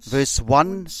 1 verse 1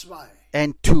 und 2.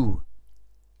 and 2.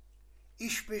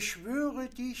 Ich beschwöre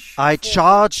dich I vor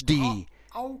charge den thee,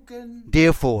 Augen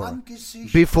therefore,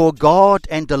 angesichts before God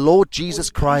and the Lord Jesus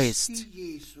und Christ, Christi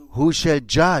Jesu, who shall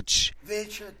judge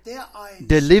welcher dereinst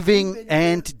the living Lebende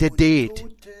and the und dead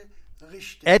Tote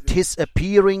richten at wird. his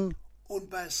appearing Und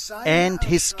bei seiner and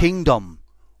his Erscheinung kingdom.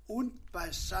 und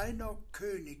bei seiner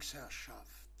Königsherrschaft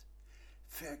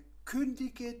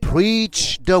verkündige das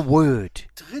Preach Wort, the word.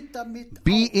 tritt damit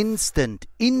Be auf, instant,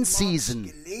 in du magst season,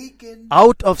 gelegen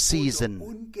out of oder season.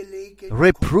 ungelegen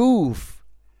Reprove,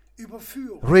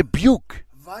 überführen, rebuke,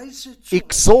 weise zurecht,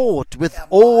 exhort with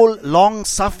all long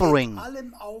suffering mit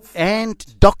allem Aufwand,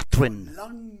 and doctrine.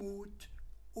 Langmut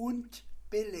und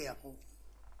Belehrung.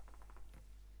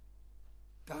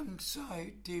 Dank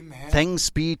sei dem Herrn. Thanks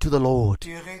be to the Lord.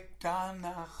 Direkt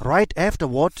danach Right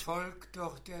afterward folgt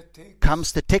doch der Text,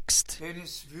 comes the text, denn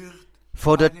es wird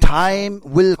for the eine time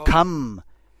Zeit will kommen, come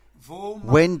wo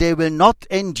man when they will not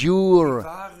endure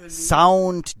wahre Lehre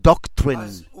sound als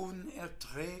doctrine,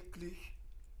 unerträglich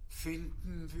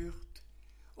finden wird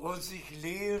und sich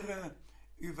Lehrer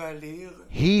über Lehre.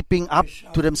 heaping up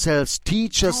to themselves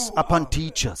teachers upon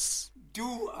teachers.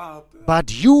 Du aber,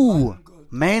 But you,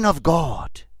 man of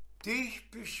God, dich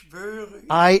beschwöre ich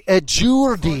I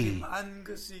adjure vor thee dem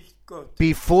Angesicht Gottes,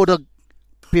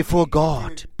 before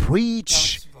God,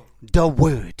 preach das Wort. the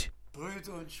word.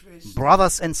 Brüder und Schwestern,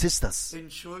 Brothers and sisters,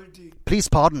 entschuldigt, please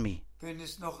pardon me wenn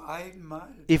es noch einmal,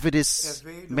 if it is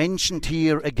mentioned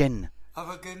here again.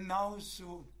 aber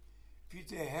genauso wie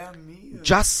der Herr mir,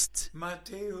 Just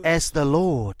Matthäus as the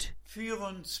Lord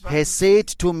 24, has said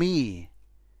to me,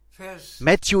 Vers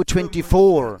Matthew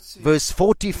 24, verse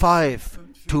 45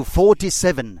 to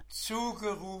 47,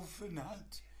 zugerufen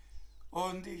hat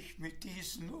und ich mit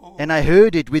diesen Ohren, and I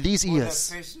heard it with these oder ears,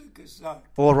 besser gesagt,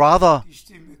 or rather, die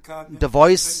Stimme kam the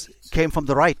voice came from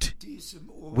the right. mit diesem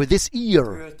Ohr With this ear,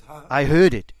 gehört habe. I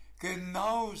heard it.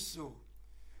 Genauso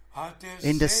hat der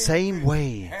In the same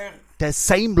way, Herr the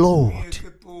same mir Lord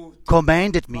geboten,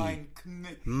 commanded me, mein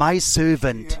Knecht, my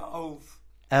servant, steh auf,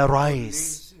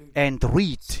 arise and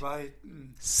read 2.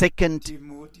 2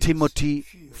 Timothy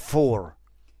 4.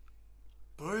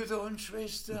 Brüder und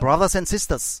Schwestern, Brothers and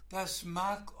sisters, das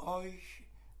mag euch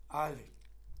alle,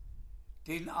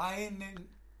 den einen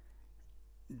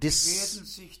this werden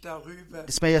sich darüber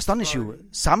may astonish you. freuen,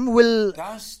 Some will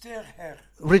dass der Herr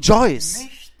rejoice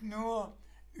nicht nur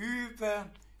über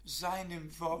seinem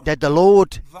Wort that the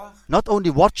Lord wacht, not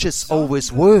only watches over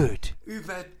His word,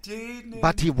 über denen,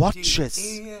 but He watches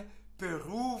die er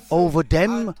berufen over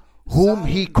them hat, whom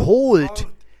He sein called Wort to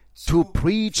zu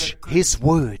preach verkündigen. His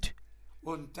word.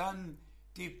 Und dann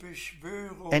die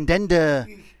Beschwörung, And then the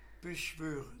ich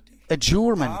beschwöre dich.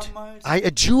 adjurement, Damals I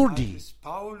adjure hat thee. es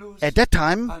Paulus At that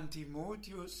time, an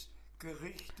Timotheus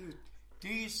gerichtet.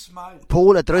 Diesmal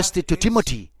Paul addressed hat it to es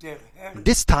Timothy. der Herr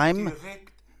This time,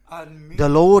 direkt an mich the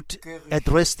Lord gerichtet.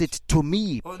 addressed it to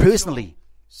me Und personally.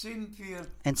 so sind wir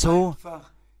And so,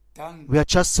 einfach dankbar, we are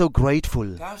just so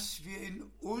grateful dass wir in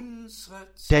unserer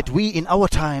that Zeit we in our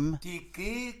time die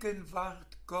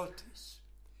Gegenwart Gottes,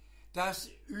 das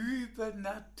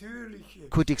Übernatürliche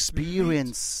could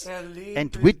experience miterleben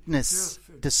and witness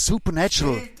dürfen. the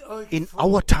supernatural Stellt euch in vor,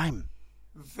 our time.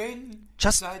 wenn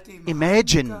Just seit dem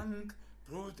imagine Heimgang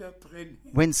Bruder Brenhem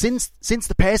when since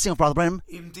the passing of Brother Branham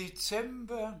im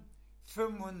Dezember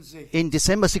in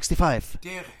December 65,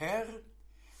 der Herr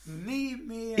nie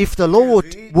mehr if the Lord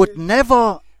geredet, would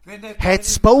never wenn had keine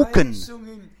spoken,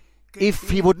 Weisungen if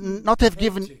He would gegeben not have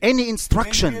given hätte, any wenn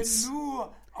instructions, wir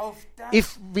nur auf das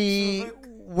if we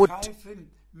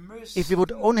zurückgreifen müssten, if we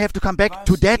would only have to come back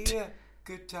to was that, er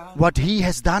getan what He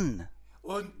has done,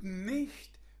 und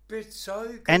nicht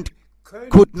bezeugen and können,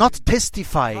 could not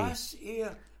testify was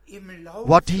er im Laufe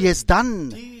what He has done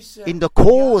dieser in the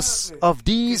course Jahre of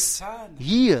these getan hat,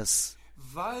 years,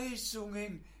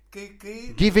 Weisungen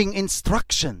gegeben, giving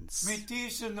instructions, mit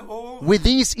diesen Ohren with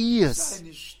these ears,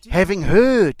 seine Stimme having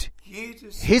heard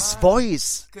jedes His Mal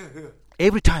voice gehört.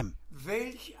 every time.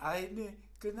 Welch eine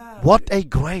Gnade. What a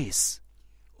grace!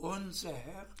 Unser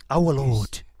Herr Our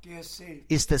Lord ist derselbe.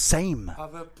 is the same.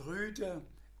 Aber Brüder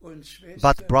und Schwestern,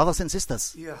 But brothers and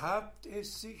sisters, ihr habt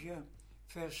es sicher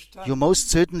verstanden. you most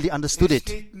certainly understood Es it.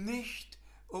 geht nicht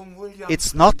William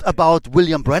It's not about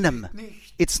William Branham.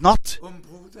 nicht It's not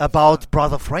Bruder about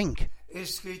Brother Frank.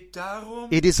 Es geht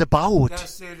darum, It is about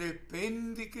dass der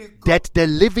lebendige Gott that the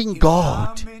living im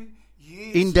God, Namen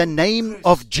Jesu in the name Christi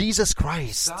of Jesus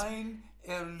Christ, sein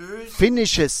Erlösung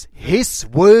finishes His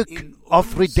work in of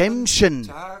unseren redemption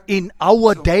Tagen in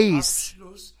our zum days,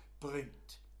 Abschluss bringt.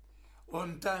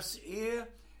 Und dass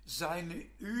seine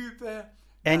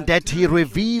and that He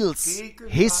reveals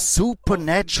His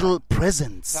supernatural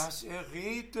presence, dass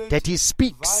redet, that He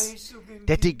speaks, Weisungen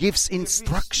that He gibt. gives Ihr wisst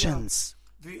instructions.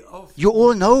 ja, wie oft You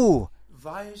all know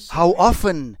Weisungen how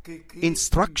often gegeben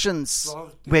instructions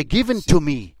worden were given sind. to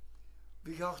me.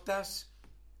 Wie ich auch das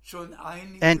schon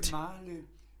einige And Male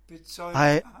bezeugt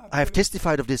I habe. have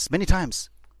testified of this many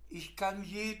times. Ich kann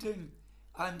jeden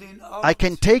an den Ort I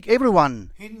can take everyone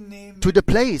hinnehmen to the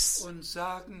place und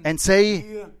sagen, and say,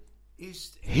 hier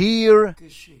ist here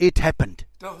geschehen. it happened.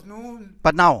 Doch nun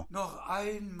But now, noch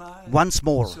einmal once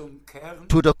more, zum Kern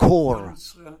to the core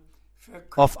unserer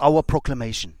Verkündigung. of our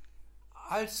proclamation.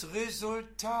 Als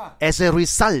Resultat As a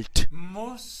result,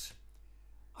 muss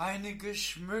eine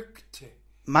geschmückte,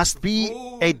 must be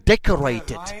a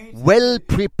decorated,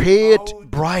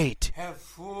 well-prepared bride.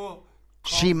 hervorkommen.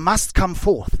 She must come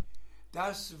forth.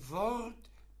 Das Wort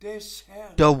des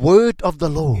Herrn The word of the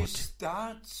Lord ist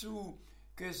dazu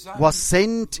gesandt was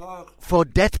sent worden, for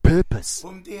that purpose,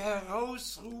 die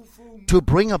Herausrufung, to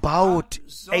bring about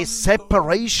a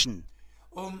separation,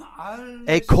 alles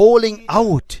a calling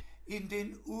out, in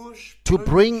den to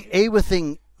bring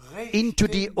everything into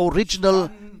the original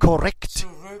correct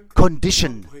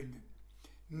condition,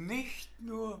 nicht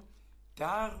nur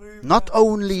darüber not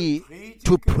only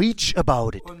to predigen preach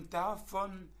about it und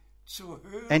davon zu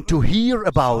hören, and to hear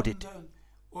about it, sondern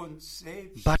uns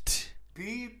selbst but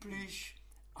biblisch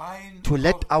to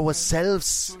let einordnen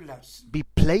ourselves zu lassen. be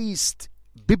placed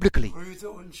biblically.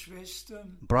 Brüder und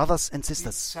Schwestern, Brothers and die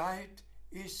sisters, Zeit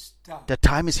ist da. the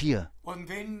time is here. Und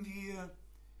wenn wir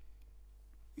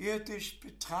irdisch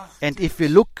betrachten, And if we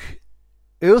look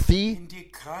earthy in die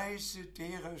Kreise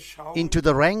derer schauen, into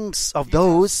the ranks of die das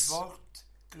those Wort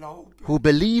glauben, who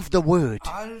believe the word,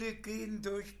 alle gehen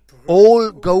durch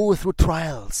all go through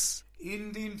trials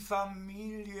in den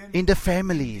Familien, in the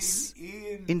families, in den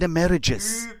Ehen, in the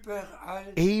marriages, überall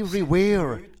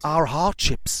everywhere sind Nöte. are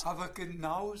hardships. Aber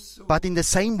genauso But in the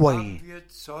same haben way, wir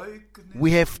Zeugnisse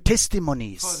we have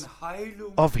testimonies von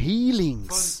Heilung, of von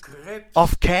healings, Krebs,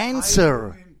 of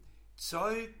cancer, Heilungen,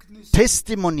 Zeugnisse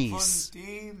testimonies von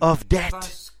dem, of that,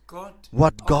 was Gott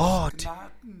what aus God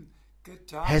Gnaden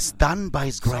getan has hat. done by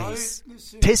His grace,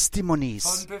 Zeugnisse testimonies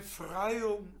von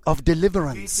Befreiung, of wie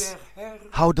deliverance, der Herr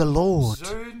how the Lord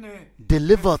Söhne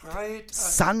delivered befreit hat,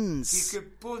 sons die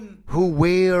gebunden who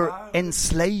were waren.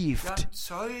 enslaved. Dann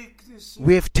Zeugnisse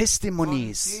We have von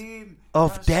testimonies dem,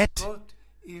 of was that, Gott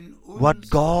in what unserer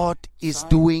God is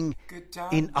Zeit doing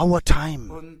getan in hat. our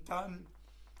time. Und dann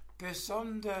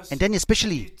besonders And then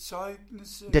especially die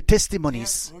Zeugnisse the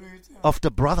testimonies der Brüder, of the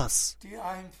brothers die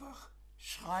einfach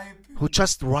schreiben, who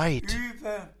just write,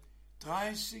 über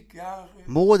 30 Jahre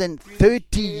more than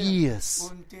 30 years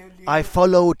und der Lehre I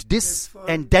followed this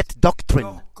and that doctrine,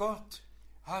 Doch Gott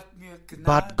hat mir Gnade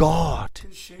but God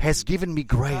geschenkt, has given me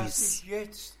dass grace ich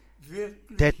jetzt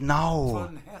wirklich that now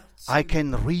von Herzen I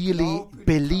can really glauben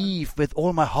believe with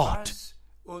all my heart was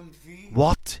und wie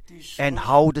what die and Schrift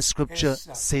how the scripture es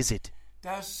sagt. says it.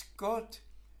 Dass Gott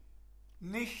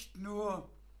nicht nur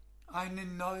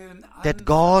einen neuen That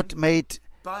God made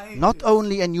Anfang, not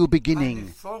only a new eine beginning,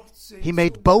 Fortsetzung He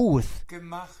made both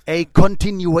gemacht a hat,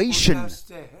 continuation, und dass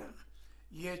der Herr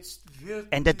jetzt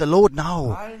wirklich and that the Lord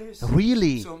now alles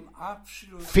really zum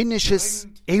Abschluss finishes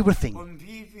bringt. everything. Und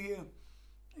wie wir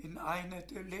in einer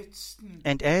der letzten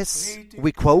And as Predigten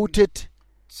we quoted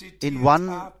in one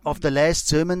of the last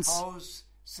sermons aus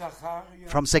Sacharja,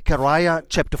 from Zechariah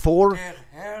chapter 4, der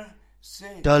Herr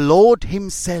selbst the Lord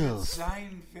Himself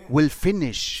sein Werk will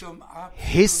finish zum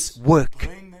His Abschluss work.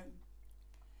 bringen.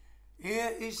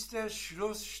 Ist der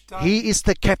Schlussstein, He is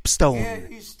the capstone.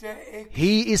 ist der Eckstein,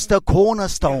 He is the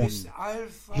cornerstone. ist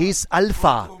Alpha He is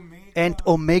Alpha and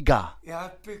Omega.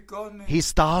 hat begonnen, He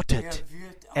started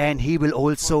wird and He will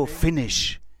also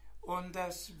finish. und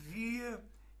dass wir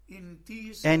in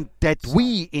dieser And that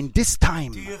we in this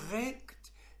time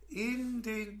direkt in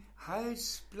den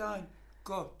Heilsplan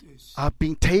Gottes are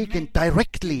being taken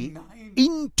directly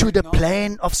into the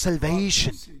plan of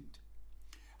salvation. sind.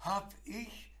 Hab ich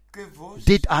gewusst,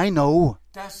 Did I know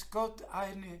dass Gott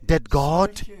eine that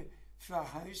God solche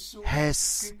Verheißung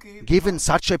has gegeben given hat,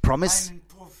 such a promise einen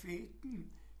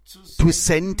Propheten zu to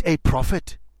senden, send a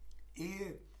prophet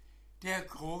ehe der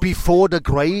große before the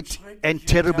great and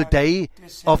terrible day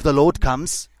of the Lord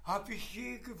comes? Hab ich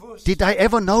je gewusst, Did I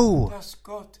ever know dass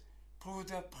Gott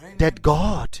Bruder Brennan that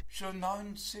God schon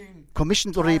 19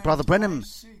 commissioned already Brother Branham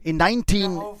in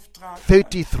beauftragt hat,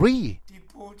 1933 die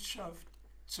Botschaft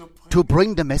zu bringen? to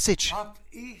bring the message? Hab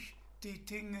ich die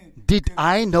Dinge Did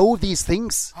I know these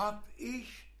things? Hab ich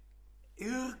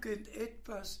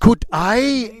irgendetwas Could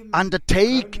I unternehmen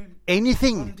undertake können,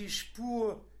 anything die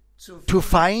Spur zu to finden?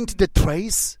 find the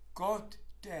trace? Gott,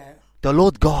 der Herr, The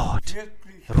Lord God,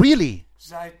 wirklich really,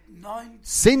 seit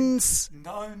since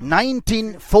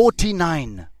 1949,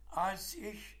 1949, als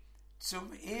ich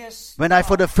zum ersten when I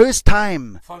for the first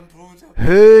time von Bruder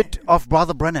heard of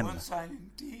Brother Branham, und seinem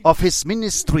Dienst of his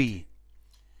ministry,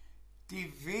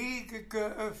 die Wege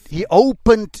geöffnet he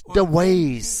opened the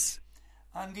ways.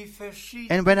 an die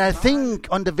verschiedenen And when I Male, think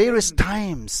on the various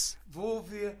times wo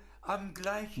wir am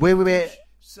gleichen where we were, Tisch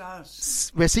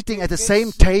saßen were sitting at the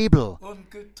same table, und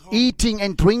getrunken, eating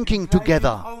and drinking im gleichen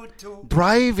together, Auto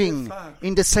driving gefahren,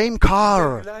 in the same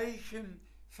car, gleichen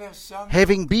Versammlung,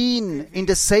 having been in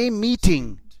the same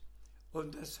meeting.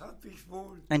 und das habe ich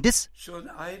wohl And this, schon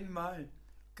einmal I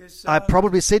gesagt.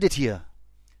 probably said it here.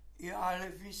 Ihr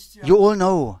alle wisst ja, You all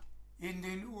know, in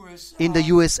den USA in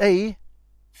the USA,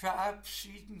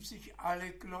 verabschieden sich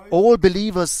alle Gläubigen all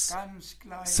believers ganz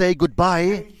gleich, say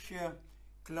goodbye, welcher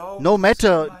no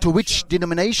matter to which Glaubensgemeinschaft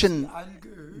denomination sie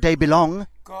angehören. they belong.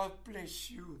 God bless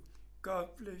you, God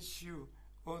bless you,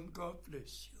 und God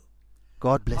bless you.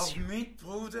 God bless Auch you. mit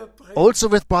Bruder Branham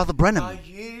Also with Brother war Branham,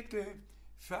 jede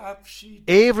Verabschiedung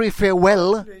every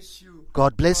farewell, bless you,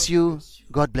 God bless you,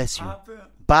 God bless you. aber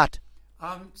But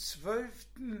am 12.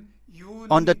 Juni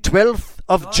on the 12th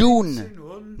of June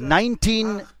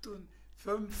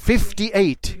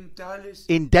 1958 in Dallas,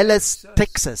 in Dallas,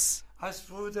 Texas, als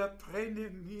Bruder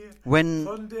Branham mir when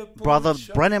von der Brother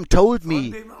Botschaft, Branham told von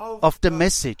me dem of the Auftrag,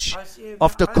 message, als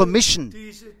of the all commission,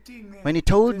 diese Dinge when he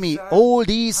told me gesagt all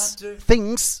these hatte,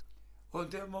 things,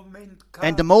 und der Moment kam,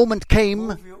 and the moment came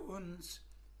wo wir uns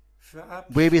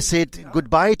where we said verabschiedet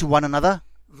goodbye to one another,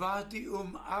 war die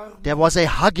Umarmung there was a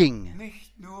hugging,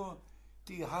 nicht nur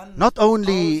die Hand not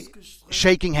only ausgestreckt,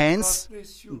 shaking hands, God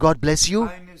bless you, God bless you,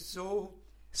 eine so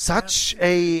such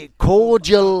a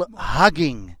cordial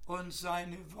hugging, und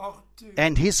seine Worte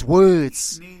and his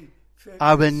words nie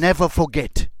I will never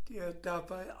forget, die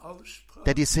dabei aussprach.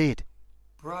 that he said,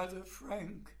 Brother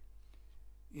Frank,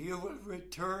 you will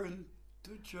return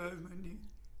to Germany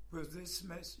with this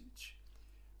message.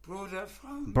 Bruder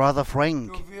Frank, Brother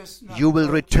Frank, du wirst nach you will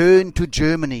Deutschland return to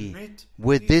Germany mit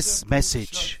with this dieser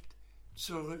message. Botschaft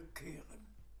zurückkehren.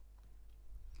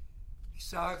 Ich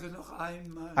sage noch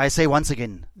einmal, I say once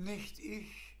again, nicht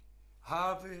ich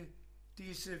habe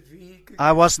diese Wege,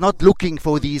 I was not looking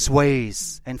for these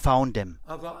ways and found them.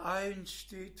 aber eins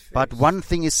steht fest, But one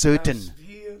thing is certain, dass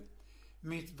wir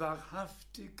mit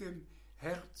wahrhaftigem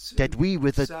Herzen that we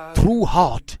with a sagen, true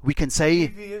heart, we can wie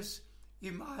say, wir es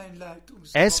im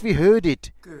Einleitungswort as we heard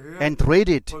it gehört and read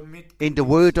it und mitgelesen in the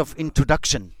word of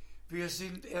introduction, wir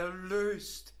sind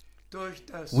erlöst durch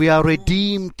das we are Blut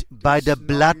redeemed by the des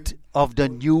blood neuen of the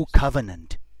new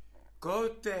covenant.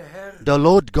 Gott, der Herr, The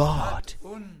Lord hat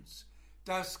God uns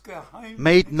das Geheimnis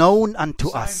made known unto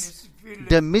us seines Willens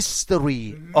the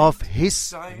mystery of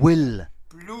His will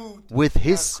Blut with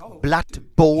His erkaufte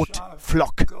blood-bought Schaf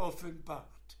flock. geoffenbart.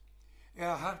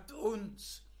 Hat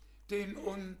uns den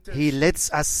Unterschied He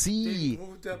lets us see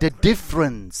the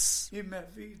difference immer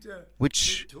wieder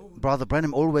which betont Brother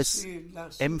Branham always sehen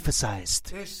lassen.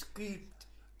 emphasized. Es gibt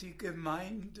die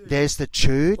Gemeinde There's the und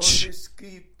church es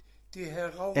gibt die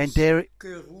and there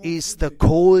is the herausgerufene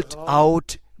called Braut,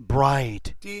 out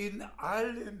bride, die in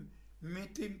allem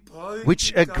mit dem Bräutigam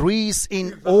which agrees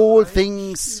in all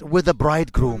things with the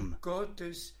bridegroom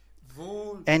Gottes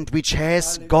and which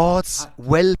has God's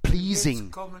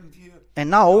well-pleasing. And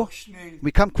now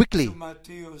we come quickly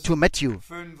to Matthew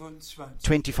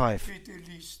 25.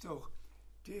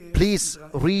 Please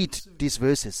read these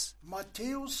verses.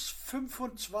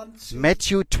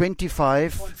 Matthew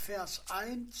 25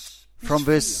 from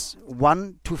verse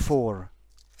 1 to 4.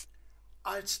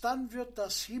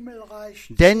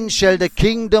 Then shall the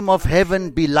kingdom of heaven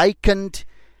be likened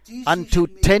unto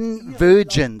 10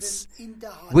 virgins,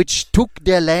 which took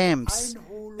their lamps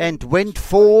and went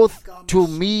forth to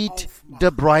meet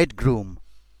the bridegroom.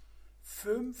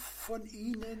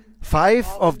 5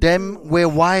 of them were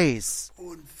wise,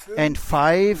 and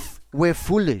 5 were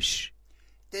foolish.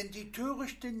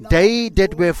 They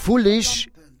that were foolish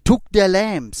took their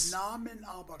lamps,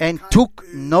 and took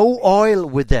no oil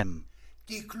with them.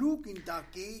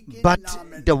 But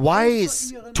the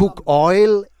wise took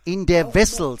oil in their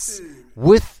vessels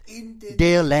with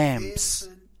their lamps.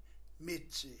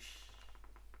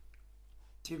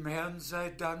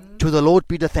 To the Lord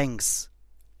be the thanks.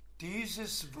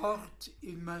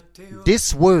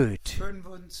 This word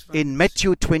in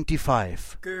Matthew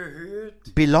 25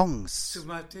 belongs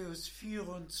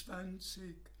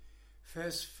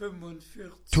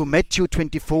to Matthew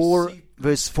 24,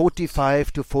 verse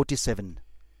 45 to 47.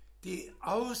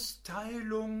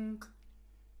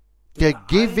 The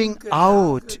giving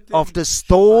out of the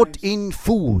stored-in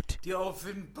food,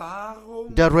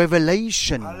 the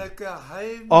revelation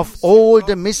of all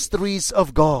the mysteries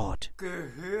of God,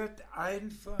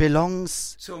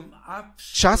 belongs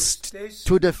just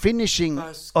to the finishing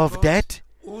of that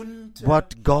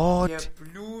what God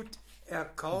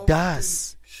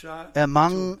does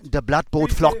among the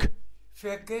blood-bought flock.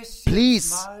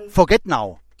 Please forget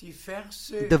now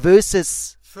the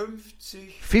verses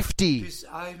 50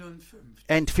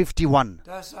 and 51,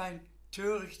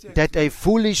 that a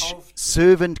foolish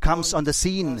servant comes on the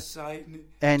scene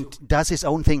and does his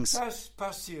own things.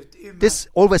 This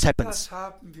always happens.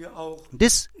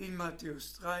 This,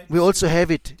 we also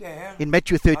have it in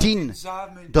Matthew 13.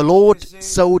 The Lord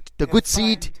sowed the good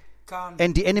seed,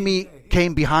 and the enemy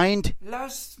came behind.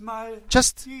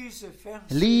 Just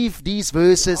leave these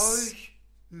verses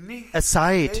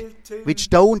aside, which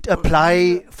don't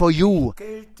apply for you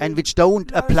and which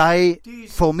don't apply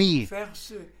for me.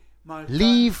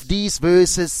 Leave these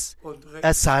verses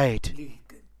aside.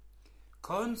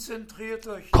 Concentrate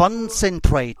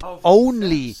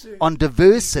only on the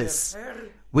verses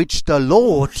which the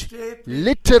Lord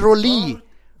literally,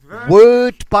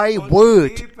 word by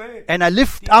word, and I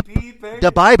lift up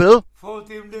the Bible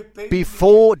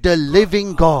before the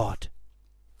living God.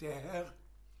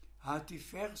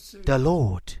 The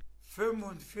Lord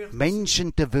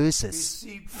mentioned the verses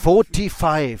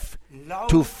 45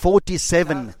 to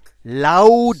 47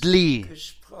 loudly.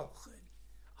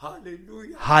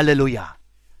 Hallelujah.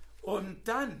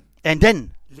 And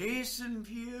then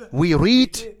we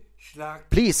read,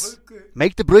 please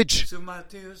make the bridge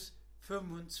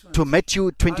to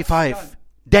Matthew 25.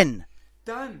 Then,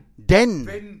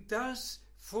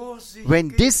 when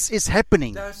this is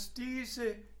happening,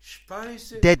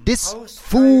 that this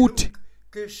food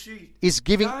is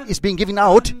being given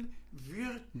out,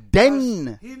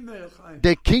 then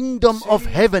the kingdom of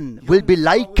heaven will be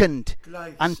likened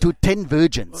unto 10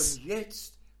 virgins.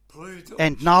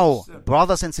 And now,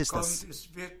 brothers and sisters,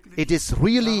 it is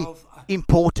really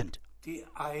important.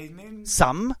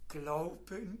 Some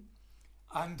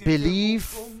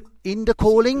believe in the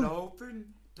calling.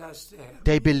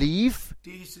 They believe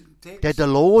that the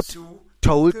Lord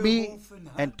told me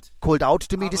and called out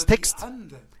to me this text.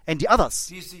 And the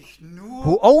others,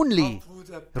 who only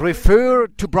refer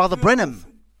to Brother Branham,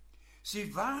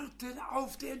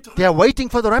 they are waiting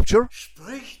for the rapture.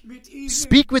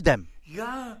 Speak with them.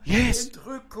 Yes,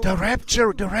 the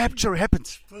rapture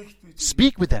happens.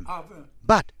 Speak with them.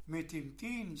 But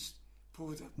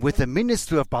with the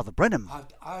ministry of Brother Branham,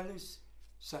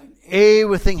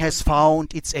 everything has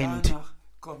found its end.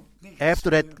 After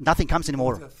that, nothing comes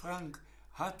anymore.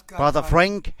 Brother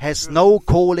Frank has no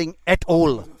calling at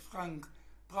all.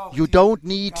 You don't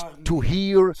need to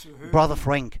hear Brother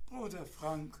Frank.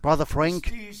 Brother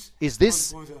Frank is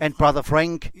this, and Brother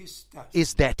Frank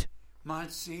is that.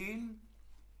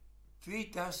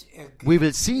 We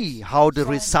will see how the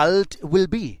result will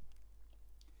be.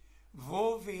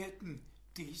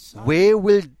 Where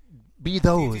will be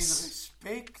those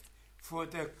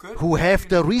who have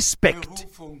the respect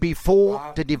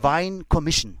before the divine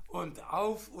commission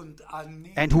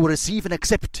and who receive and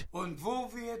accept?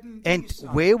 And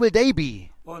where will they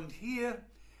be? And here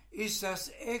is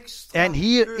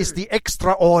the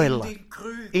extra oil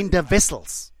in the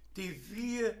vessels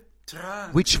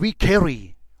which we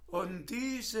carry. Und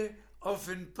diese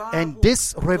Offenbarung And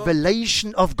this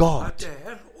revelation of hat God, der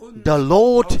Herr uns the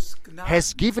Lord aus Gnaden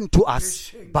has given to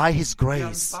us geschenkt. by His Wir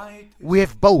grace. haben beides, We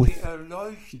have both die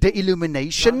Erleuchtung, the wir haben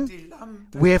illumination, die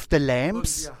Lampe, we have the und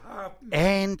lamps, wir haben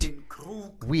and den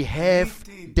Krug we have mit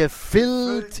den the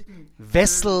filled gefüllten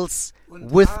vessels Öl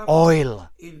und with haben oil.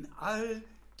 in all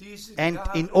diesen And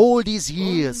in Jahren all these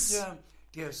years, unter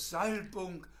der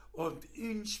Salbung und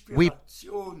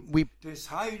Inspiration we des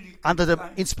Heiligen under the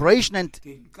Geistes inspiration and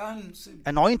den ganzen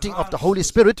anointing of the Holy Ratschluss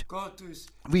Spirit, Gottes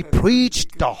we verkündigen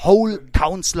preached the whole können.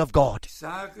 counsel of God. Ich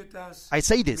sage das I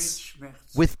say mit this Schmerz.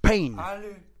 with pain.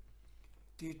 Alle,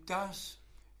 die das,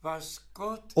 was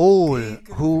Gott All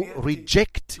who gegenwärtig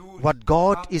reject tut, what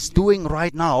God is doing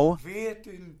right now,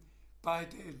 werden bei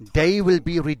der they will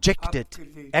Entrückung be rejected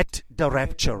abgelehnt at the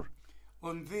rapture,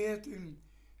 und werden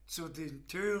zu den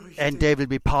Törichten and they will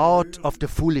be part gehören, of the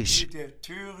foolish, wie der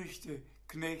törichte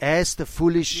Knecht as the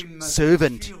foolish in Matthäus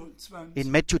servant 24,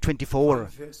 in Matthew 24,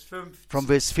 Vers 50 from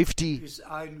verse 50 bis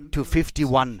 51 to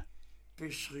 51,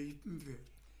 beschrieben wird.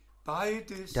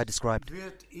 Beides they are described.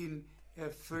 wird in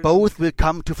Erfüllung. Both will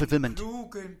come to fulfillment.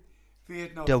 Klugen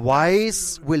werden auf The das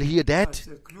wise hören, will hear was that,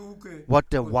 der kluge what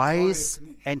the und wise treue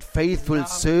Knecht and faithful im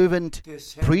Namen servant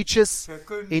des Herrn preaches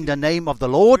verkündigt. in the name of the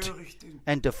Lord, Törichten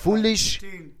and the foolish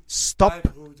den stop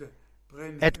Beibruder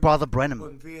Branham at Brother Branham,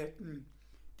 und werden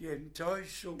die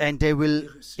Enttäuschung and they will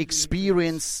ihres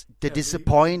experience the erleben.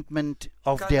 disappointment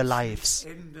of Ganz their nicht lives.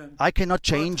 ändern. I cannot Gott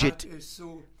change hat it. es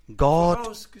so God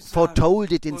vorausgesagt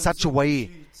foretold it in und such a so way,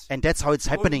 geschieht's and that's how it's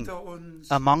happening unter uns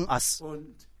among us.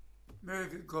 und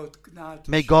möge Gott Gnade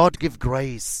May schenken, God give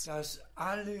grace dass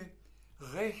alle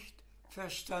recht that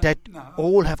verstanden haben,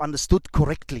 all have understood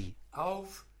correctly,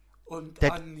 auf und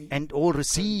that annehmen. and all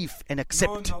receive and Nur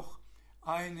accept. noch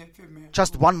eine Bemerkung,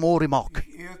 Just one more remark,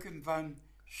 die ich irgendwann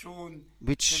schon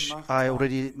which gemacht I habe.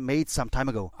 already made some time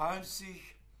ago. Als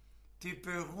ich die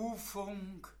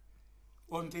Berufung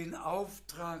und den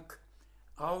Auftrag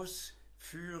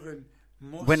ausführen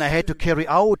musste, When I had to carry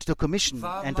out the commission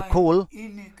war and the mein call,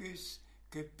 inniges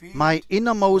Gebet my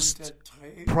innermost unter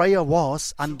Tränen, prayer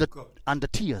was under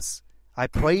tears. I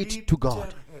prayed to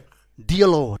God, Dear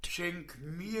Lord, schenk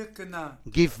mir Gnade,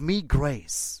 give me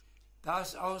grace,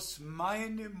 dass aus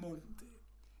meinem Munde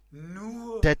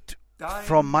nur that dein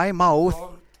from my mouth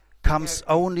Wort comes ergeht.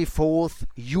 only forth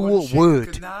Und your schenk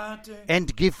word, Gnade,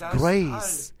 and give dass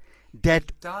grace all, that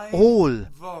die dein all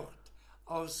Wort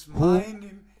aus who,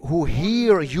 meinem who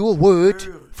hear Munde your word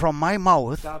hören, from my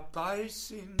mouth, dabei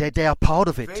sind, that they are part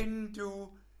of it wenn du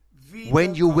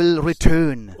when you will wiederkommst,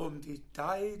 return die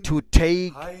deine to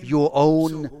take Heim your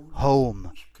own zu holen.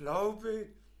 home. Ich glaube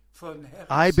von Herzen,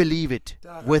 I believe it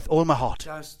with all my heart,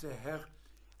 dass der Herr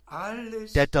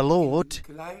alles that the Lord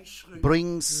in Gleichschritt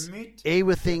brings mit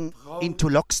everything der Braut into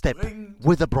lockstep bringt,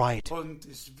 with the bride, und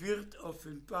es wird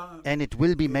offenbar, and it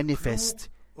will be wer manifest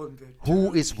klug und wer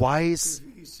who is töricht wise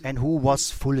gewesen and who was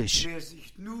ist. foolish, Wer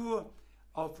sich nur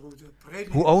auf Bruder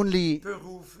Branham who only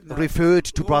berufen hat,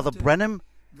 referred to Brother oder Branham,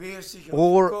 wer sich auf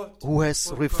or Gott who has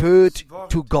und referred Gottes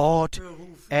Wort to God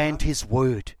berufen and hat His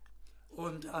Word,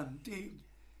 und an dem,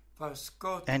 was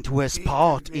Gott and who has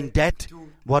part in that tut,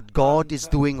 what God is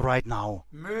doing right now.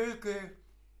 möge,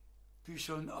 wie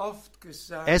schon oft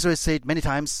gesagt, As I said many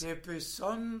times, der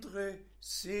besondere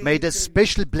Segen may the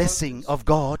special blessing Gottes of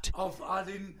God auf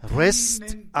allen rest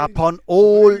dienenden upon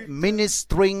all Brüdern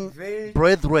ministering weltweit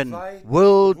brethren ruhen,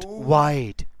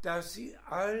 worldwide, dass sie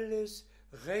alles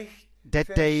recht that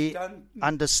they verstanden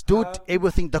understood haben,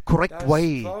 everything the correct das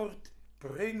way, Wort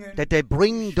bringen, that they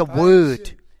bring die the Speise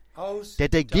word, aus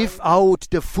that they give Teilen out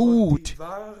the und food, die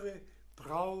wahre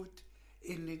Braut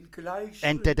in den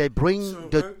and that they bring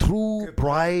the true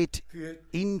bride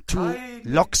into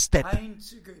lockstep.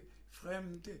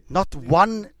 Not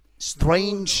one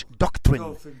strange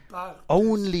doctrine,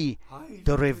 only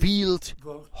the revealed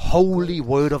holy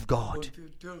word of God.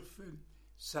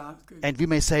 And we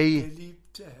may say,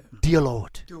 Dear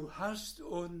Lord,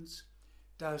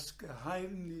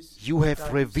 you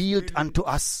have revealed unto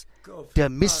us the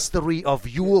mystery of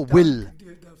your will.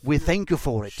 We thank you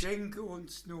for it.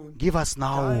 Give us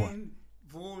now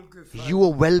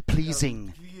your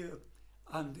well-pleasing,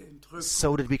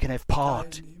 so that we can have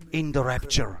part in the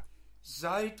rapture.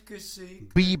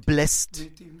 Be blessed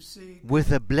with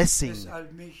the blessing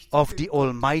of the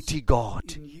Almighty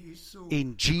God.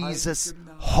 In Jesus'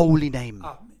 holy name.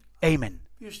 Amen.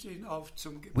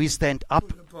 We stand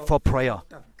up for prayer.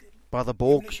 Brother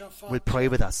Borg will pray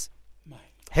with us.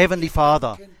 Heavenly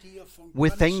Father, we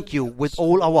thank you with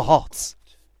all our hearts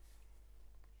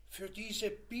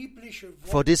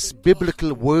for this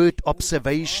biblical word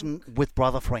observation with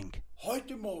Brother Frank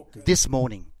heute Morgen this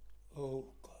morning. Oh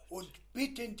Gott. und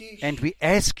bitten dich, And we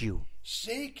ask you,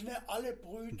 segne alle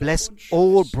Brüder bless und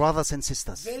all Schwestern brothers and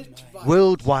sisters weltweit,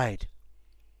 worldwide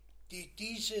die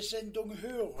diese Sendung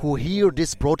hören. who hear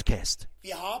this broadcast.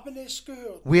 Wir haben es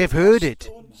gehört. We have heard Du it.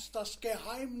 hast uns das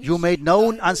Geheimnis You made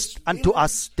known deines unto Willens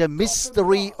us the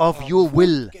mystery offenbart, of your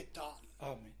will, getan.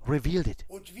 Amen. revealed it.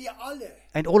 Und wir alle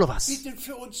And all of us, bitten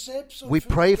für uns selbst und we für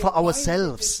pray die for Gemeinde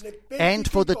ourselves des lebendigen and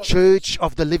for the Gottes, church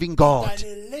of the living God,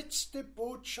 deine letzte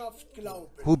Botschaft glauben.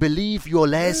 who believe your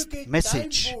last Möge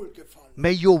message. dein Wohlgefallen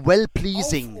May your auf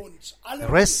well-pleasing uns alle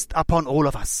rest upon all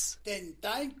of us. ruhen, denn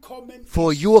dein Kommen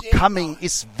For ist your sehr coming nahe.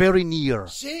 is very near.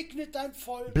 Segne dein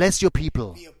Volk. Bless your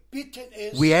people. Wir bitten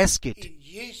es We ask it in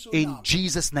Jesu in Namen.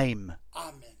 Jesus' name.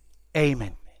 Amen.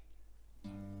 Amen.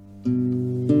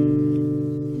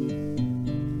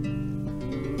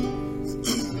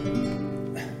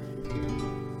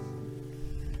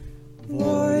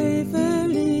 Voi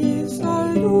feliz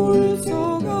al dulce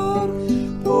hogar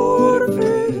por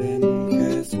fe en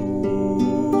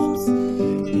Jesús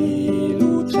y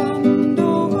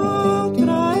luchando a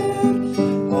traer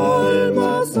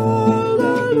almas a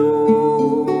la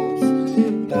luz,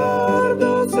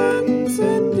 dardos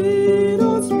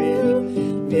encendidos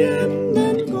mil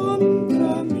vienen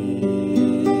contra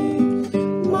mí,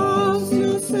 mas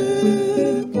yo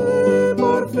sé que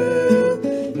por fe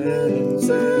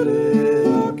venceré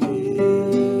aquí.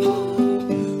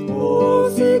 Oh,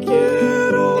 si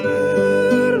quiero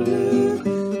verle,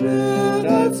 ver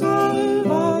al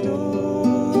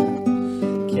Salvador,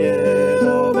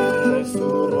 quiero ver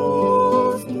su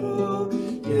rostro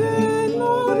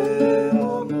lleno de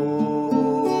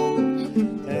amor.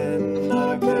 En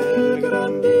aquel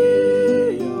gran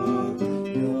día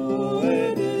yo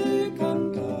he de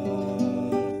cantar.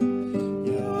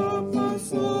 Ya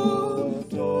pasó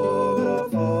todo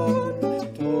afán,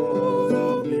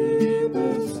 todo mi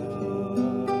pesar.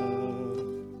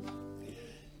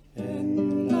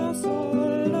 En las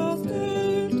olas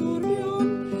del turbión,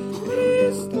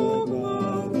 Cristo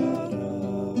guardará.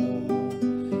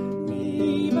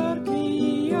 Mi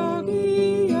barquilla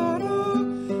guiará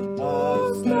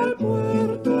hasta el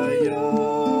puerto allá.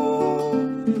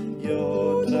 Yo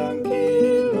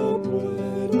tranquilo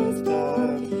puedo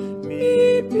estar,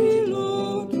 mi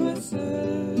piloto es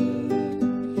él.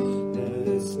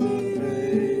 Es mi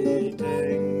rey,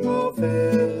 tengo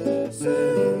fe,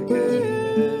 sé que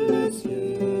él es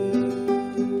fiel.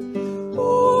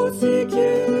 Oh, si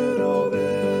quiero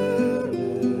verle,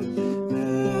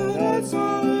 ver al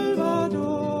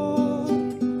Salvador,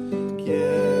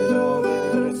 quiero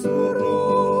ver su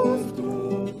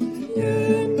rostro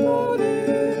lleno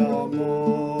de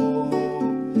amor.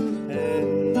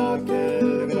 En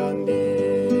aquel gran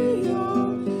día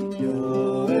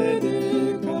yo he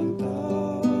de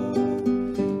cantar.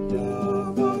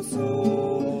 Ya pasó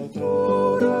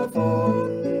todo afán,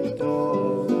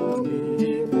 todo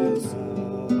mi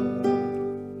pesar.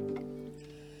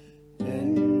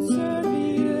 En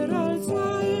servir al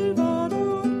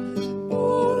Salvador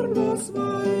por los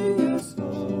valles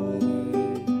voy,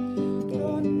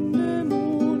 donde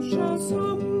muchas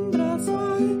sombras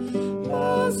hay,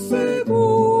 más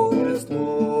seguro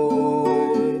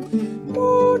estoy.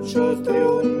 Muchos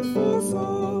triunfos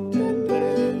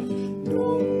obtendré,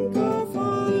 nunca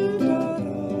faltará.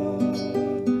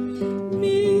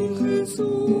 Mi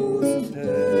Jesús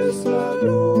es la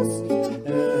luz,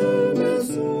 Él me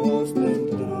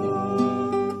sostendrá.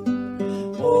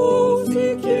 Oh,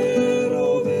 si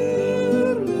quiero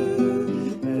verle,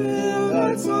 ver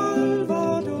al Salvador,